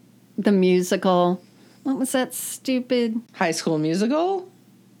the musical. What was that stupid? High School Musical?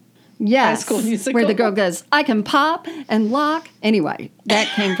 Yes. High School Musical. Where the girl goes, I can pop and lock. Anyway, that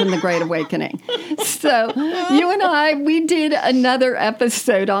came from the Great Awakening. So you and I, we did another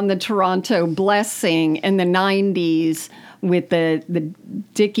episode on the Toronto Blessing in the 90s with the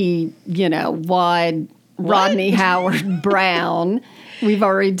Dickie, wad Rodney Howard Brown. We've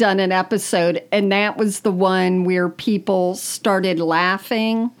already done an episode, and that was the one where people started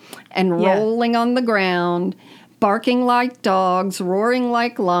laughing and rolling on the ground, barking like dogs, roaring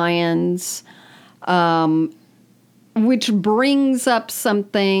like lions, which brings up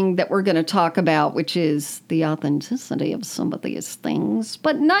something that we're going to talk about, which is the authenticity of some of these things,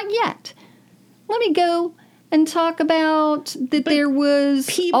 but not yet. Let me go and talk about that. There was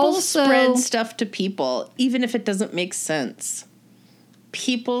people also spread stuff to people, even if it doesn't make sense.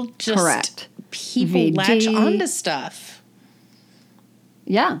 People just people latch onto stuff.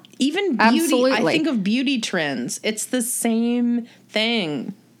 Yeah. Even beauty. Absolutely. I think of beauty trends. It's the same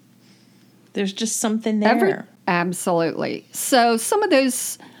thing. There's just something there. Absolutely. So some of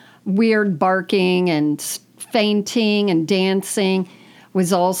those weird barking and fainting and dancing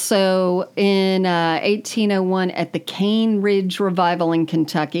was also in 1801 at the Cane Ridge Revival in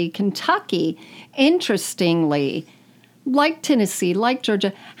Kentucky. Kentucky, interestingly, like Tennessee, like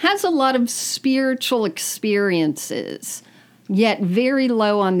Georgia, has a lot of spiritual experiences, yet very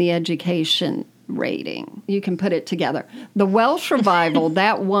low on the education rating. You can put it together. The Welsh Revival,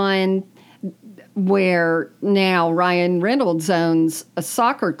 that one where now Ryan Reynolds owns a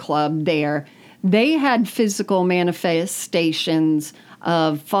soccer club there, they had physical manifestations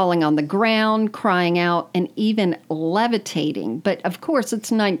of falling on the ground, crying out, and even levitating. But of course, it's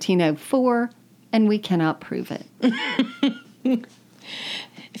 1904. And we cannot prove it.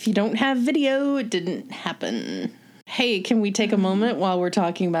 If you don't have video, it didn't happen. happen. Hey, can we take a moment while we're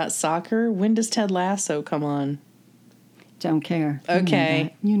talking about soccer? When does Ted Lasso come on? Don't care.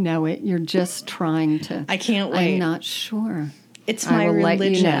 Okay. You know it. You're just trying to. I can't wait. I'm not sure. It's my religion.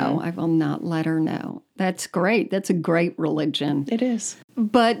 Let you know. I will not let her know. That's great. That's a great religion. It is.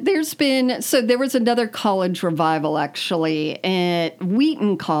 But there was another college revival, actually, at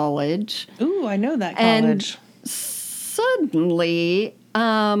Wheaton College. Ooh, I know that college. And suddenly,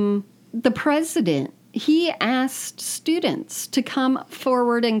 the president, he asked students to come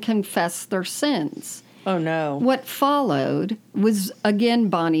forward and confess their sins. Oh, no. What followed was, again,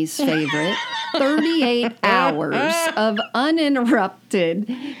 Bonnie's favorite, 38 hours of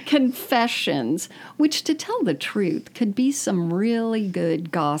uninterrupted confessions, which, to tell the truth, could be some really good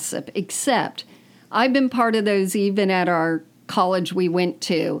gossip, except I've been part of those even at our college we went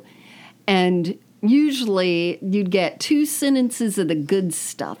to, and usually you'd get 2 sentences of the good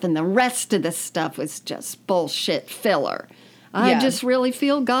stuff, and the rest of the stuff was just bullshit filler. I just really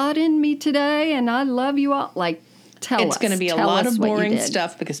feel God in me today, and I love you all. Like, tell us. It's going to be a lot of boring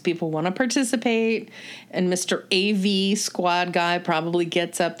stuff because people want to participate, and Mr. AV squad guy probably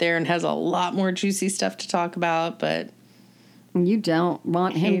gets up there and has a lot more juicy stuff to talk about, but... You don't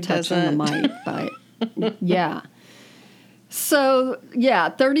want him touching the mic, but yeah. So,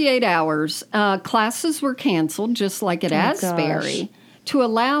 38 hours. Classes were canceled, just like at Asbury, to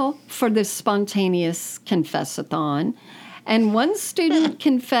allow for this spontaneous confess-a-thon. And one student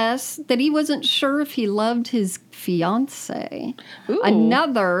confessed that he wasn't sure if he loved his fiancée. Ooh.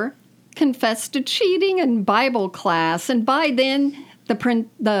 Another confessed to cheating in Bible class. And by then,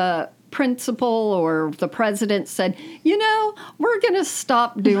 the principal or the president said, we're going to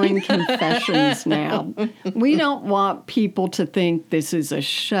stop doing confessions now. We don't want people to think this is a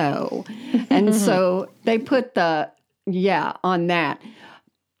show. And so they put on that.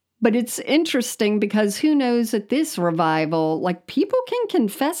 But it's interesting because who knows at this revival, like, people can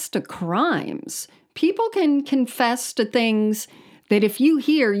confess to crimes. People can confess to things that if you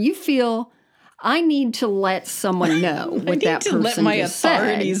hear, you feel, I need to let someone know what that person just said. I need to let my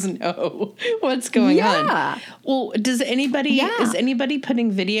authorities know what's going on. Well, is anybody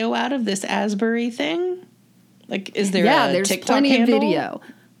putting video out of this Asbury thing? Like, is there a there's TikTok plenty handle? of video.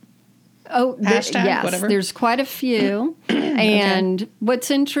 Oh, yes, whatever. There's quite a few. And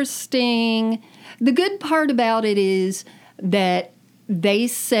what's interesting, the good part about it is that they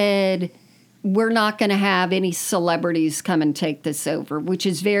said, we're not going to have any celebrities come and take this over, which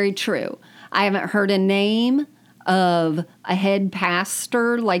is very true. I haven't heard a name of a head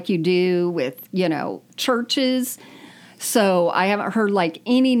pastor like you do with, churches. So I haven't heard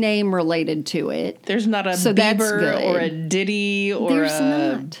any name related to it. There's not a Bieber or a Diddy or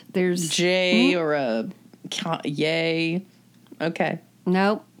There's Jay or a Ye. Okay.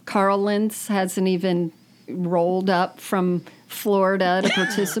 Nope. Carl Lentz hasn't even rolled up from Florida to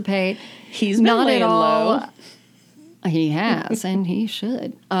participate. He's been not laying at all. Low. He has, and he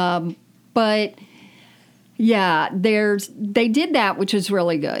should. But they did that, which is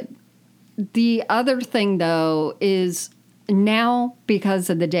really good. The other thing, though, is now, because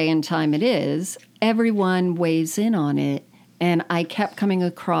of the day and time it is, everyone weighs in on it. And I kept coming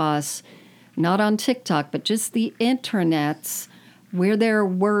across, not on TikTok, but just the internets, where there are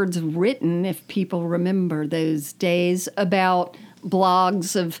words written, if people remember those days, about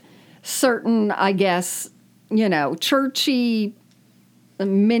blogs of certain, I guess, churchy,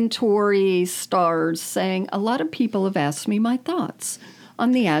 mentor-y stars saying, a lot of people have asked me my thoughts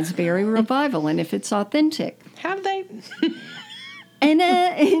on the Asbury revival and if it's authentic. Have they?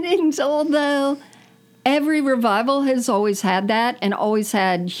 and although every revival has always had that and always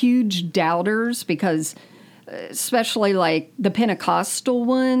had huge doubters, because especially like the Pentecostal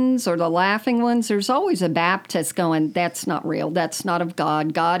ones or the laughing ones, there's always a Baptist going, that's not real. That's not of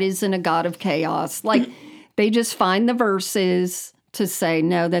God. God isn't a God of chaos. Like, they just find the verses to say,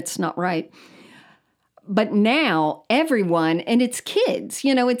 no, that's not right. But now everyone, and it's kids,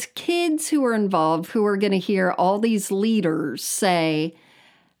 it's kids who are involved who are going to hear all these leaders say,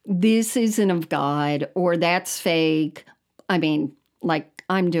 this isn't of God, or that's fake. I mean, like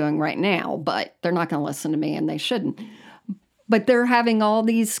I'm doing right now, but they're not going to listen to me, and they shouldn't. But they're having all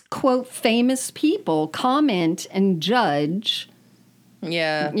these, quote, famous people comment and judge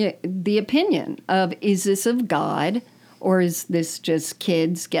the opinion of, is this of God, or is this just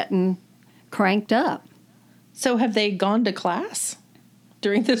kids getting cranked up? So have they gone to class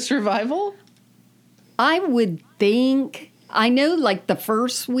during this revival? I would think. I know like the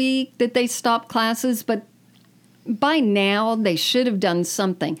first week that they stopped classes, but by now they should have done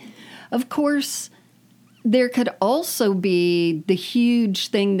something. Of course, there could also be the huge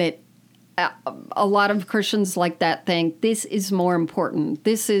thing that a lot of Christians like that think this is more important.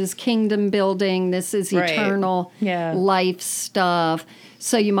 This is kingdom building. This is Right. eternal Yeah. life stuff.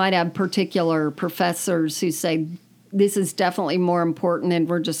 So you might have particular professors who say this is definitely more important, and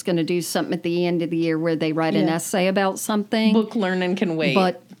we're just going to do something at the end of the year where they write an essay about something. Book learning can wait.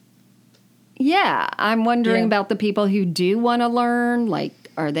 But yeah, I'm wondering Yeah. about the people who do want to learn. Like,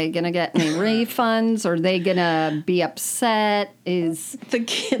 are they going to get any refunds? Are they going to be upset? Is the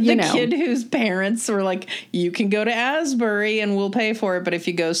kid whose parents were like, you can go to Asbury and we'll pay for it, but if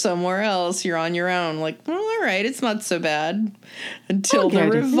you go somewhere else, you're on your own. Like, well, all right, it's not so bad until the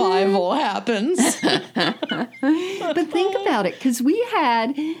revival happens. But think about it, because we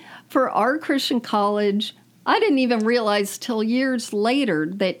had, for our Christian college, I didn't even realize till years later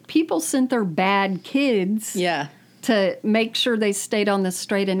that people sent their bad kids Yeah. to make sure they stayed on the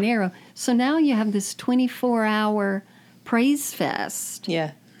straight and narrow. So now you have this 24-hour praise fest.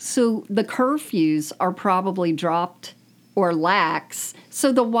 Yeah. So the curfews are probably dropped or lax.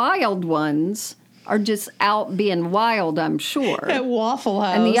 So the wild ones are just out being wild, I'm sure. At Waffle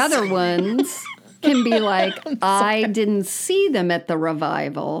House. And the other ones can be like, I didn't see them at the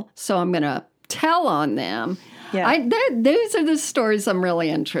revival, so I'm going to tell on them. Yeah. Those are the stories I'm really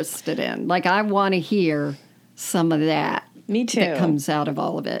interested in. Like, I want to hear some of that. Me too. That comes out of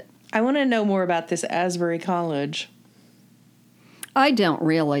all of it. I want to know more about this Asbury College. I don't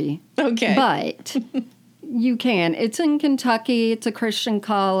really. Okay. But you can. It's in Kentucky. It's a Christian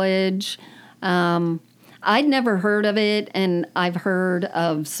college. I'd never heard of it, and I've heard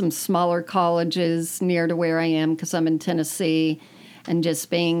of some smaller colleges near to where I am because I'm in Tennessee, and just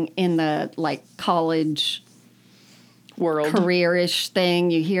being in the, like, college World. career-ish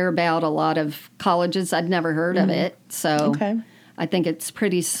thing. You hear about a lot of colleges. I'd never heard of it, so I think it's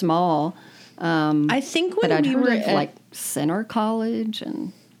pretty small. I think when but I'd we heard were of, at like, Center College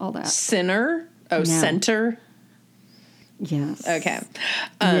and all that. Center? Oh, No. Center? Yes. Okay.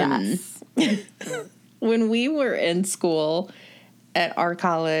 Yes. When we were in school at our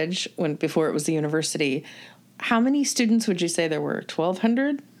college, before it was the university, how many students would you say there were?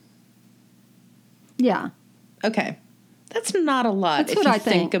 1,200? Yeah. Okay. That's not a lot That's if what you I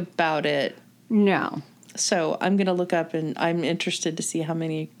think think. about it. No. So I'm going to look up, and I'm interested to see how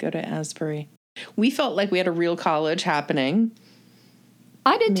many go to Asbury. We felt like we had a real college happening.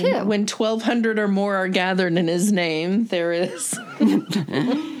 I did too. When 1,200 or more are gathered in his name, there is.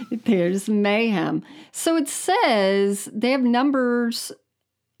 There's mayhem. So it says they have numbers.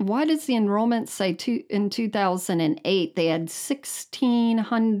 Why does the enrollment say in 2008 they had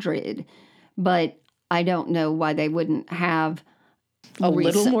 1,600? But I don't know why they wouldn't have A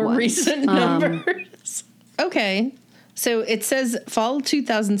little more ones. recent numbers. Okay. So it says fall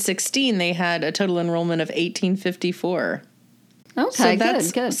 2016, they had a total enrollment of 1,854. Okay,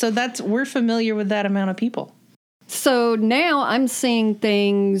 so good. So we're familiar with that amount of people. So now I'm seeing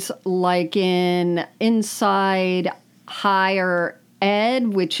things like in Inside Higher Ed,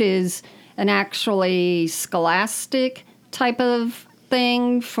 which is an actually scholastic type of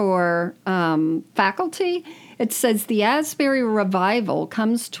thing for faculty. It says the Asbury Revival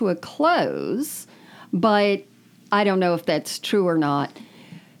comes to a close, but I don't know if that's true or not.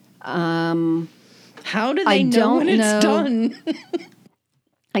 How do they know when it's done?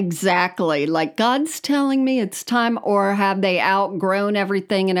 Exactly. Like, God's telling me it's time, or have they outgrown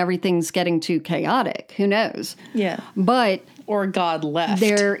everything and everything's getting too chaotic? Who knows? Yeah. But Or God left.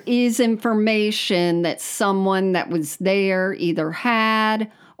 there is information that someone that was there either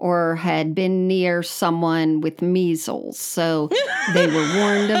had or had been near someone with measles. So they were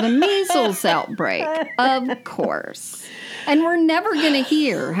warned of a measles outbreak, of course. And we're never going to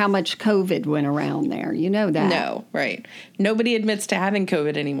hear how much COVID went around there. You know that. No, right. Nobody admits to having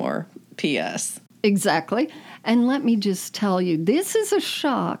COVID anymore. P.S. Exactly. And let me just tell you, this is a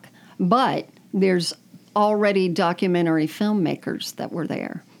shock, but there's already documentary filmmakers that were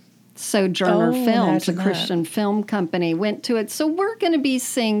there. Sojourner Films, a Christian film company, went to it. So we're going to be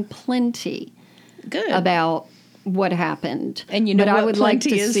seeing plenty about what happened. And you know but what I would plenty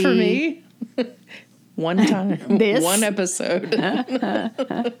like to is see, for me? One time. This? One episode.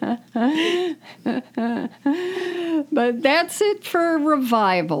 But that's it for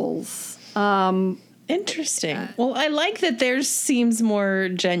revivals. Interesting. Well, I like that theirs seems more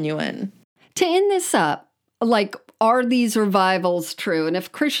genuine. To end this up, like, are these revivals true? And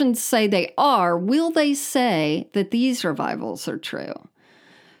if Christians say they are, will they say that these revivals are true?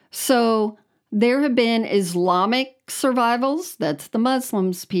 So there have been Islamic survivals. That's the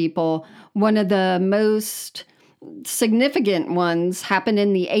Muslims people. One of the most significant ones happened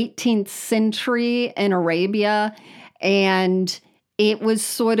in the 18th century in Arabia. And it was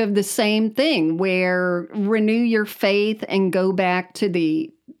sort of the same thing where renew your faith and go back to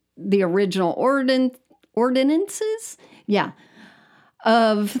the original ordinances. Yeah.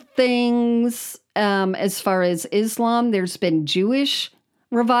 Of things as far as Islam, there's been Jewish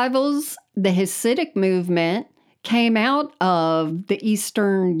revivals. The Hasidic movement came out of the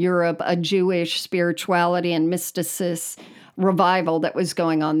Eastern Europe, a Jewish spirituality and mysticist revival that was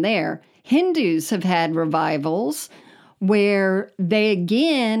going on there. Hindus have had revivals where they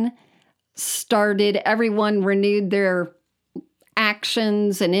again started, everyone renewed their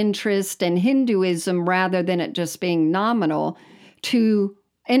actions and interest in Hinduism rather than it just being nominal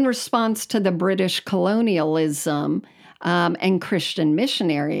in response to the British colonialism and Christian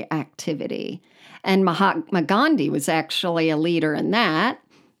missionary activity. And Mahatma Gandhi was actually a leader in that.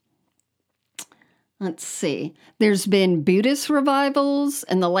 Let's see. There's been Buddhist revivals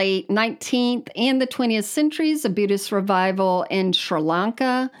in the late 19th and the 20th centuries. A Buddhist revival in Sri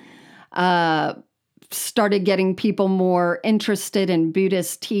Lanka started getting people more interested in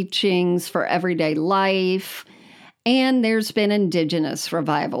Buddhist teachings for everyday life. And there's been indigenous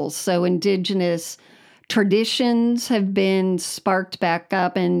revivals. So indigenous traditions have been sparked back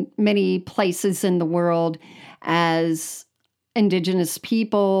up in many places in the world as indigenous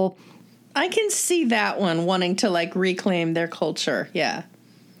people. I can see that one wanting to like reclaim their culture. Yeah.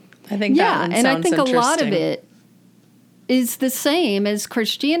 I think that one sounds interesting. And I think a lot of it is the same as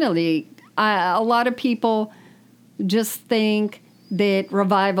Christianity. A lot of people just think that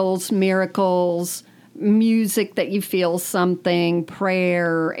revivals, miracles, music that you feel something,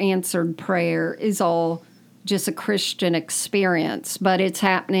 prayer, answered prayer is all just a Christian experience, but it's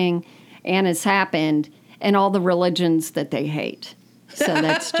happening and has happened in all the religions that they hate. So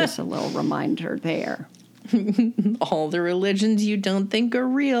that's just a little reminder there. All the religions you don't think are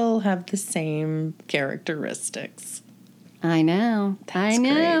real have the same characteristics. I know. That's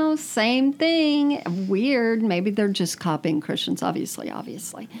great. Same thing. Weird. Maybe they're just copying Christians, obviously.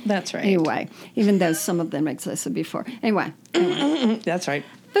 That's right. Anyway, even though some of them existed before. Anyway. That's right.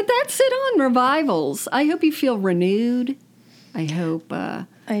 But that's it on revivals. I hope you feel renewed. I hope. I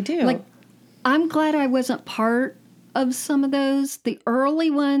do. Like, I'm glad I wasn't part of some of those. The early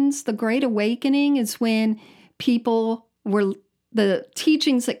ones, the Great Awakening, is when people were, the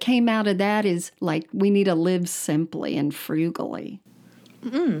teachings that came out of that is like, we need to live simply and frugally.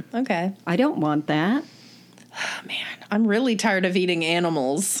 Okay. I don't want that. Oh, man, I'm really tired of eating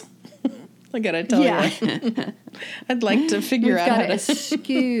animals. I gotta tell you. I'd like to figure out how to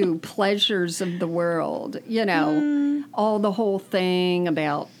eschew pleasures of the world. You know, all the whole thing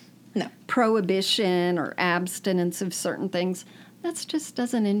about prohibition or abstinence of certain things. That just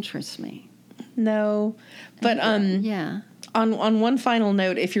doesn't interest me. No. But on one final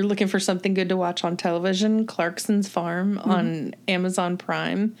note, if you're looking for something good to watch on television, Clarkson's Farm on Amazon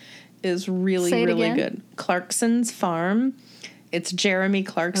Prime is really good. Clarkson's Farm. It's Jeremy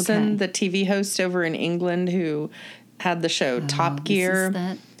Clarkson, the TV host over in England who had the show Top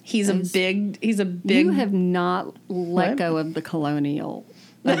Gear. He's a big. You have not let go of the colonizers.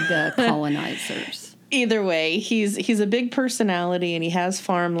 Either way, he's a big personality and he has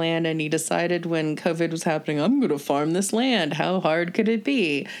farmland, and he decided when COVID was happening, I'm going to farm this land. How hard could it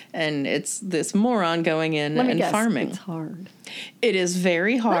be? And it's this moron going in and farming. It's hard. It is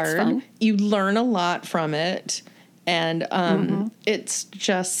very hard. That's fun. You learn a lot from it. And it's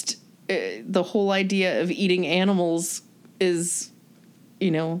just the whole idea of eating animals is,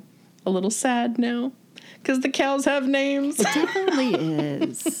 a little sad now. Because the cows have names. It definitely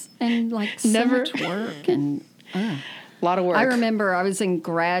is. And so much work. And a lot of work. I remember I was in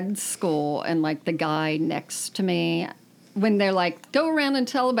grad school and the guy next to me, when they're like, go around and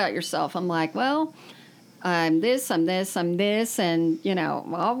tell about yourself. I'm like, well, I'm this, I'm this, I'm this. And,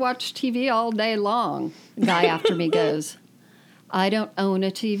 I'll watch TV all day long. The guy after me goes, I don't own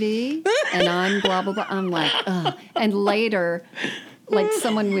a TV. And I'm blah, blah, blah. I'm like, ugh. And later,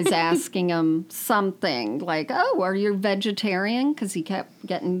 someone was asking him something oh, are you vegetarian? Because he kept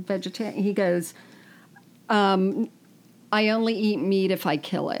getting vegetarian. He goes, I only eat meat if I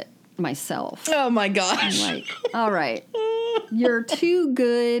kill it myself. Oh, my gosh. I'm like, all right. You're too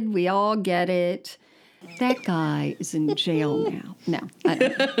good. We all get it. That guy is in jail now. No, I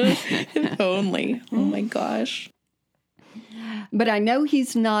don't know. If only. Oh, my gosh. But I know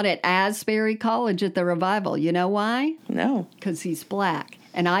he's not at Asbury College at the revival. You know why? No. Because he's black.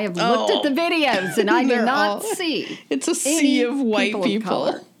 And I have looked at the videos, and I do not see. It's a sea of white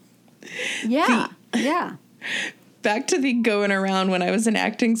people. Yeah, yeah. Back to the going around, when I was in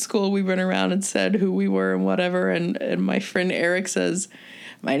acting school, we went around and said who we were and whatever. And my friend Eric says,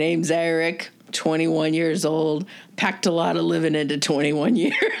 my name's Eric. 21 years old. Packed a lot of living into 21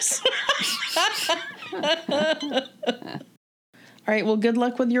 years. All right, well, good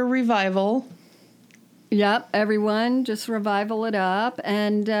luck with your revival. Yep, everyone, just revival it up.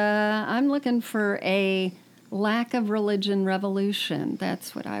 And I'm looking for a lack of religion revolution.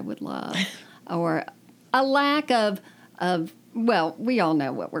 That's what I would love. Or a lack of, well, we all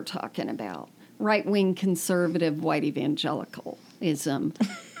know what we're talking about. Right-wing conservative white evangelicalism.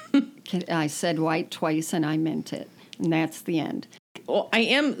 I said white twice and I meant it. And that's the end. Well,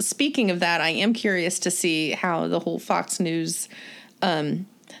 speaking of that, I am curious to see how the whole Fox News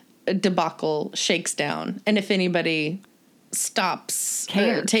debacle shakes down. And if anybody stops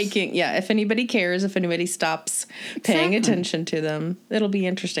if anybody cares, if anybody stops paying attention to them, it'll be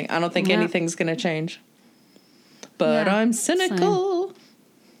interesting. I don't think anything's going to change. But I'm cynical.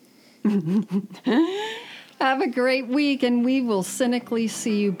 Have a great week, and we will cynically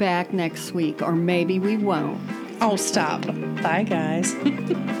see you back next week, or maybe we won't. Oh, stop. Bye, guys.